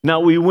 Now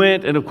we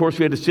went, and of course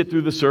we had to sit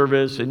through the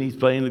service, and he's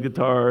playing the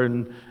guitar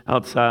and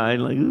outside,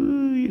 like,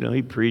 ooh,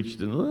 he preached,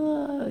 and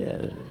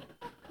yeah.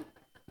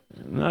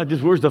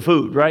 Just where's the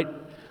food, right?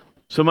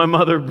 So my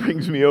mother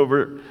brings me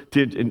over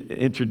to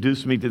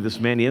introduce me to this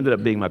man. He ended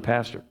up being my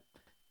pastor,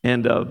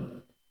 and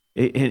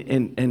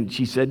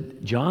she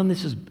said, John,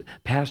 this is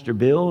Pastor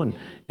Bill, and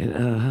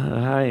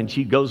hi, and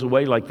she goes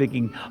away like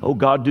thinking, oh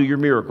God, do your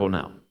miracle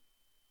now.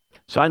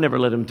 So I never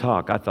let him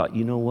talk. I thought,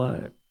 you know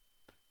what?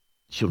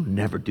 She'll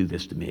never do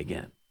this to me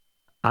again.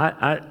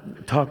 I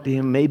talked to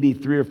him maybe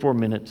 3 or 4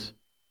 minutes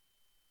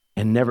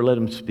and never let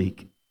him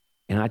speak.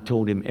 And I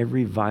told him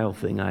every vile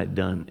thing I had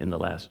done in the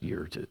last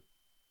year or two.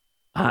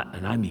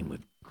 And I mean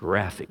with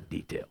graphic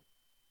detail.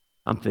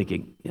 I'm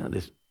thinking,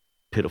 this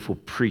pitiful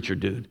preacher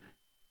dude,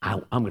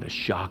 I'm going to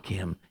shock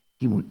him.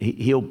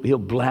 He'll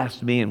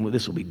blast me and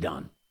this will be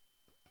done.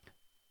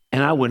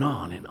 And I went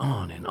on and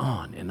on and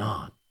on and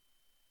on.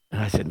 And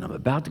I said, I'm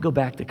about to go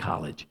back to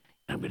college,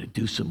 and I'm going to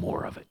do some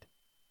more of it.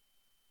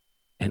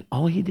 And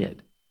all he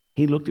did,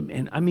 he looked at me,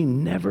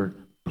 and never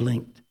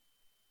blinked,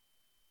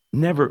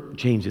 never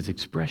changed his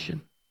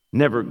expression,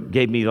 never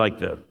gave me like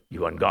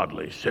you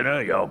ungodly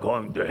sinner, you're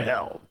going to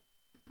hell.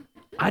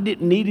 I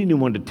didn't need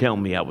anyone to tell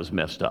me I was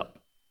messed up.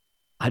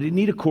 I didn't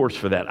need a course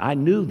for that. I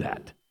knew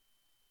that.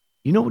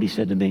 You know what he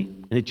said to me?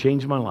 And it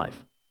changed my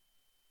life.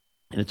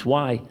 And it's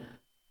why,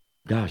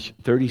 gosh,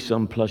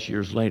 30-some plus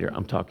years later,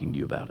 I'm talking to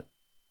you about it.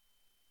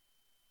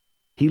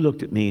 He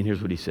looked at me, and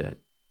here's what he said.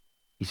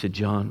 He said,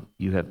 John,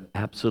 you have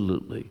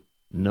absolutely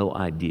no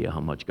idea how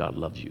much God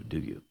loves you, do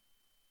you?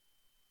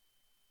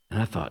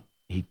 And I thought,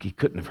 he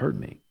couldn't have heard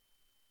me.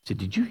 He said,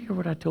 did you hear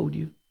what I told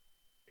you?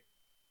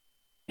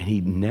 And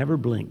he never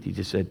blinked. He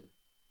just said,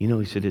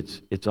 he said,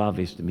 it's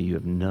obvious to me you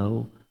have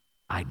no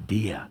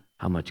idea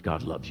how much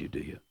God loves you, do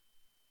you?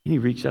 And he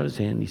reached out his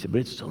hand, and he said,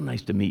 but it's so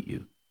nice to meet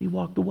you. He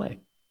walked away.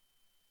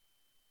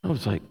 I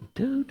was like,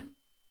 dude,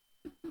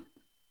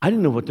 I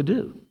didn't know what to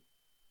do.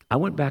 I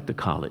went back to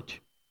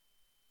college,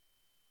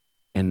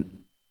 and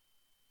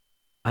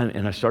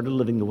I started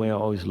living the way I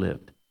always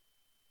lived.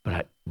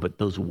 But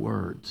those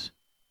words,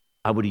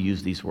 I would have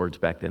used these words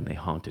back then, they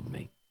haunted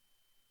me.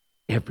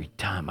 Every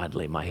time I'd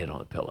lay my head on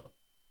the pillow,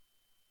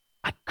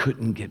 I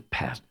couldn't get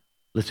past.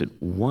 Listen,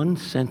 one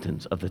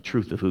sentence of the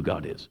truth of who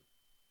God is,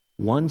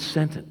 one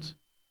sentence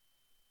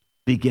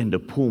began to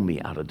pull me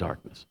out of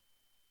darkness.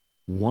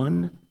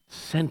 One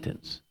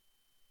sentence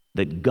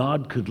that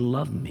God could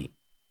love me.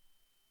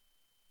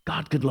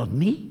 God could love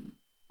me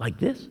like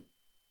this.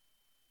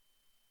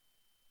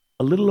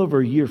 A little over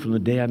a year from the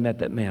day I met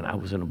that man, I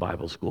was in a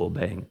Bible school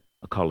obeying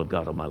a call of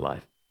God on my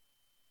life.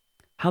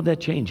 How'd that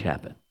change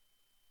happen?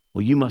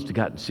 Well, you must have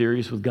gotten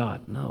serious with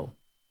God. No.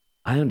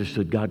 I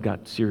understood God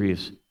got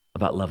serious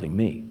about loving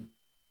me.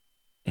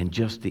 And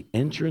just the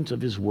entrance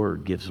of his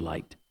word gives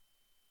light.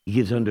 He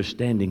gives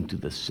understanding to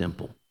the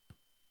simple.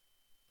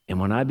 And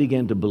when I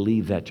began to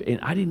believe that, and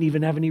I didn't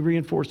even have any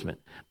reinforcement,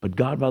 but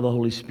God by the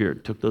Holy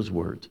Spirit took those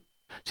words.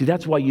 See,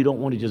 that's why you don't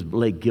want to just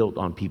lay guilt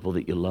on people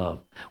that you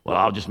love. Well,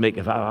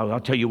 I'll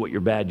tell you what you're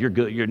bad, you're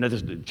good, you're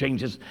this,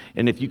 change this,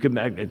 and if you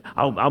can,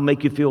 I'll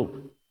make you feel.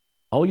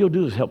 All you'll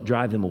do is help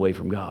drive them away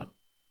from God.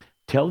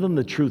 Tell them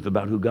the truth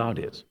about who God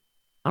is.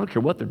 I don't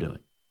care what they're doing,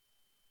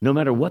 no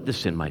matter what the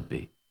sin might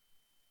be.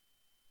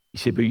 You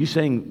say, but are you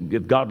saying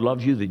if God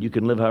loves you that you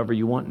can live however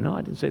you want? No,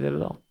 I didn't say that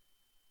at all.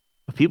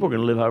 But people are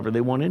going to live however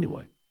they want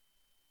anyway.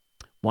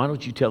 Why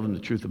don't you tell them the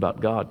truth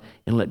about God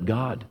and let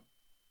God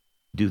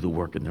do the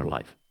work in their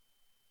life?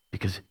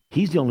 Because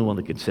he's the only one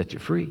that can set you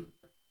free.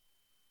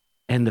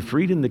 And the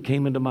freedom that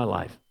came into my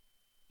life,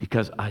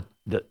 because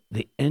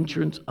the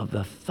entrance of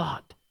the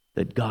thought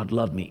that God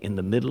loved me in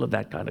the middle of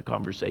that kind of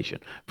conversation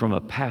from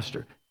a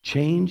pastor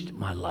changed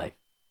my life.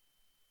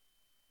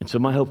 And so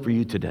my hope for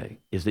you today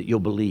is that you'll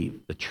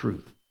believe the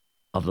truth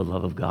of the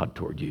love of God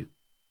toward you.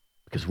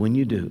 Because when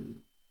you do,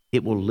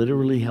 it will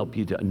literally help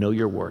you to know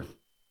your worth.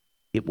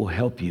 It will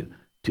help you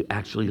to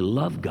actually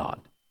love God.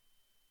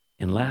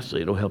 And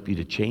lastly, it'll help you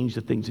to change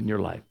the things in your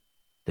life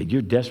that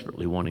you're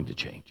desperately wanting to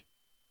change.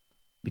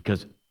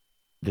 Because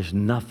there's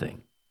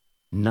nothing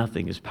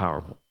as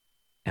powerful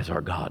as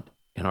our God.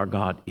 And our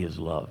God is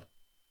love.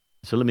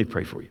 So let me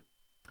pray for you.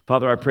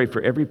 Father, I pray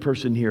for every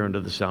person here under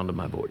the sound of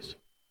my voice.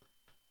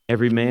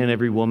 Every man,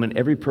 every woman,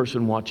 every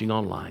person watching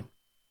online.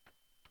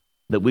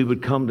 That we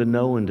would come to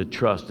know and to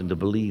trust and to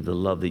believe the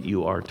love that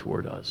you are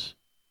toward us.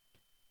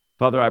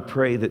 Father, I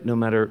pray that no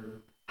matter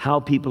how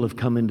people have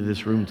come into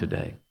this room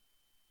today,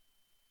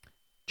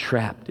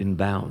 trapped and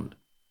bound,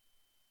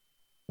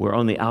 where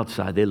on the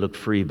outside they look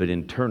free, but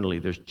internally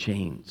there's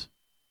chains.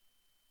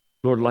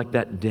 Lord, like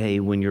that day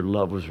when your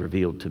love was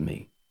revealed to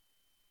me,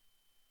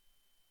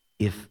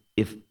 if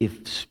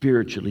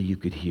spiritually you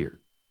could hear,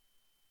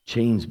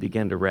 chains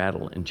began to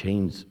rattle and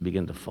chains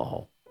began to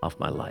fall off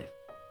my life.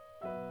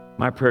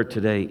 My prayer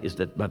today is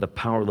that by the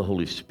power of the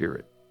Holy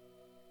Spirit,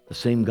 the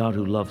same God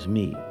who loves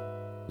me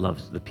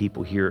loves the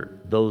people here,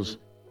 those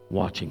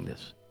watching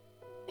this,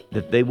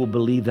 that they will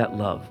believe that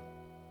love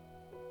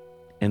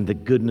and the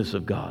goodness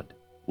of God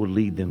will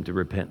lead them to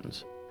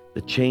repentance.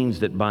 The chains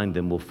that bind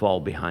them will fall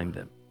behind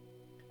them.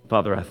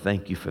 Father, I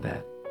thank you for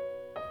that.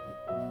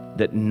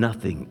 That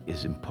nothing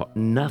is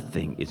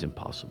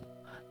impossible.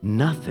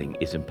 Nothing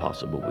is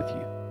impossible with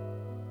you.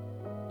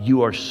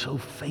 You are so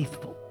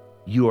faithful.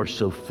 You are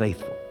so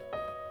faithful.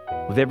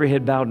 With every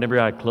head bowed and every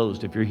eye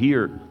closed, if you're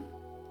here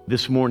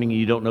this morning and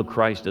you don't know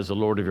Christ as the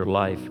Lord of your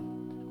life,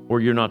 or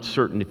you're not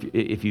certain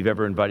if you've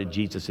ever invited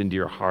Jesus into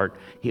your heart,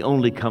 he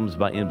only comes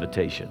by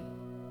invitation.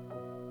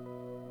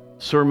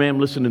 Sir, ma'am,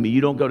 listen to me.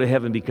 You don't go to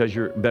heaven because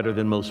you're better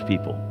than most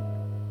people.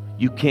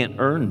 You can't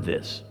earn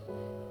this,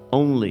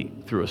 only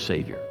through a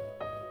Savior.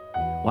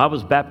 Well, I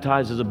was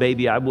baptized as a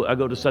baby. I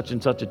go to such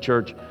and such a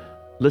church.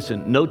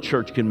 Listen, no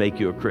church can make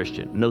you a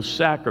Christian. No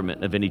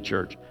sacrament of any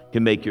church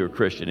can make you a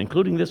Christian,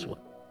 including this one.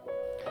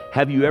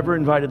 Have you ever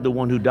invited the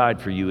one who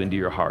died for you into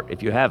your heart?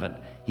 If you haven't,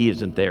 he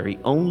isn't there. He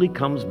only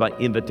comes by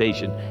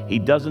invitation. He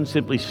doesn't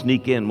simply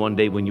sneak in one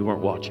day when you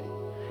weren't watching.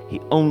 He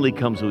only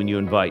comes when you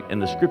invite.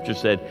 And the scripture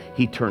said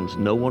he turns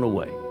no one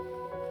away.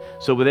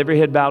 So with every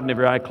head bowed and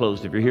every eye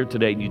closed, if you're here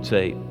today and you'd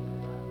say,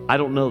 I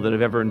don't know that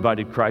I've ever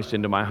invited Christ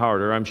into my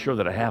heart, or I'm sure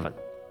that I haven't.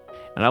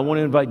 And I want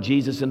to invite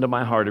Jesus into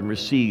my heart and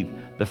receive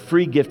the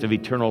free gift of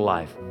eternal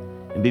life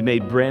and be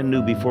made brand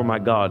new before my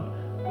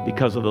God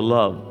because of the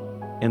love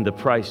and the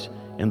price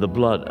and the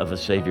blood of a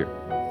Savior.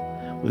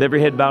 With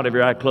every head bowed,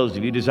 every eye closed,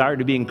 if you desire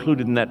to be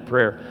included in that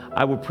prayer,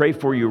 I will pray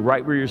for you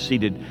right where you're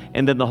seated,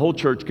 and then the whole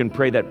church can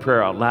pray that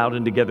prayer out loud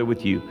and together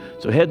with you.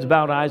 So heads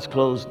bowed, eyes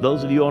closed,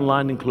 those of you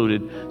online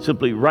included,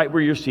 simply right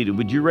where you're seated.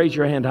 Would you raise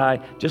your hand high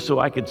just so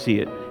I could see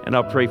it? And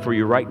I'll pray for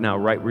you right now,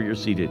 right where you're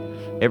seated.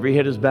 Every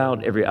head is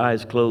bowed, every eye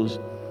is closed.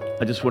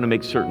 I just want to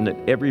make certain that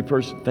every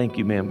person, thank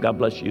you, ma'am. God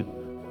bless you.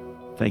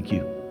 Thank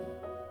you.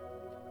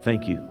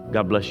 Thank you.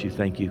 God bless you.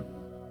 Thank you.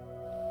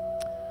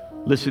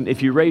 Listen,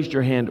 if you raised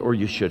your hand, or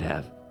you should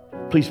have,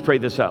 please pray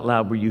this out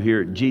loud where you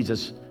hear it.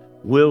 Jesus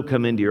will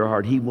come into your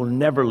heart. He will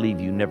never leave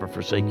you, never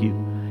forsake you.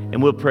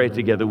 And we'll pray it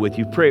together with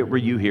you. Pray it where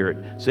you hear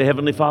it. Say,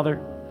 Heavenly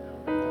Father,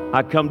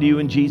 I come to you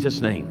in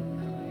Jesus' name.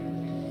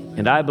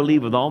 And I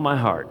believe with all my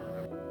heart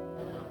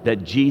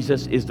that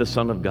Jesus is the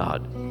Son of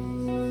God.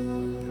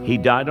 He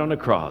died on a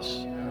cross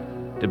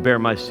to bear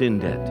my sin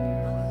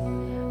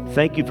debt.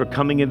 Thank you for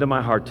coming into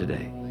my heart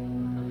today.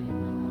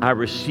 I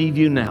receive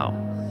you now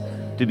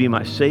to be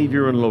my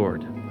Savior and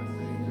Lord.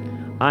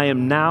 I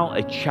am now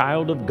a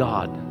child of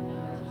God.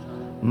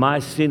 My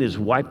sin is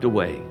wiped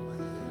away,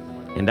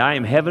 and I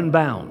am heaven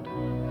bound,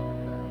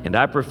 and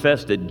I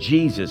profess that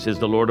Jesus is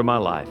the Lord of my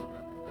life.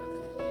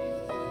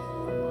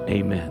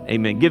 Amen.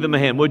 Amen. Give him a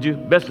hand, would you?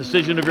 Best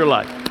decision of your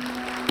life.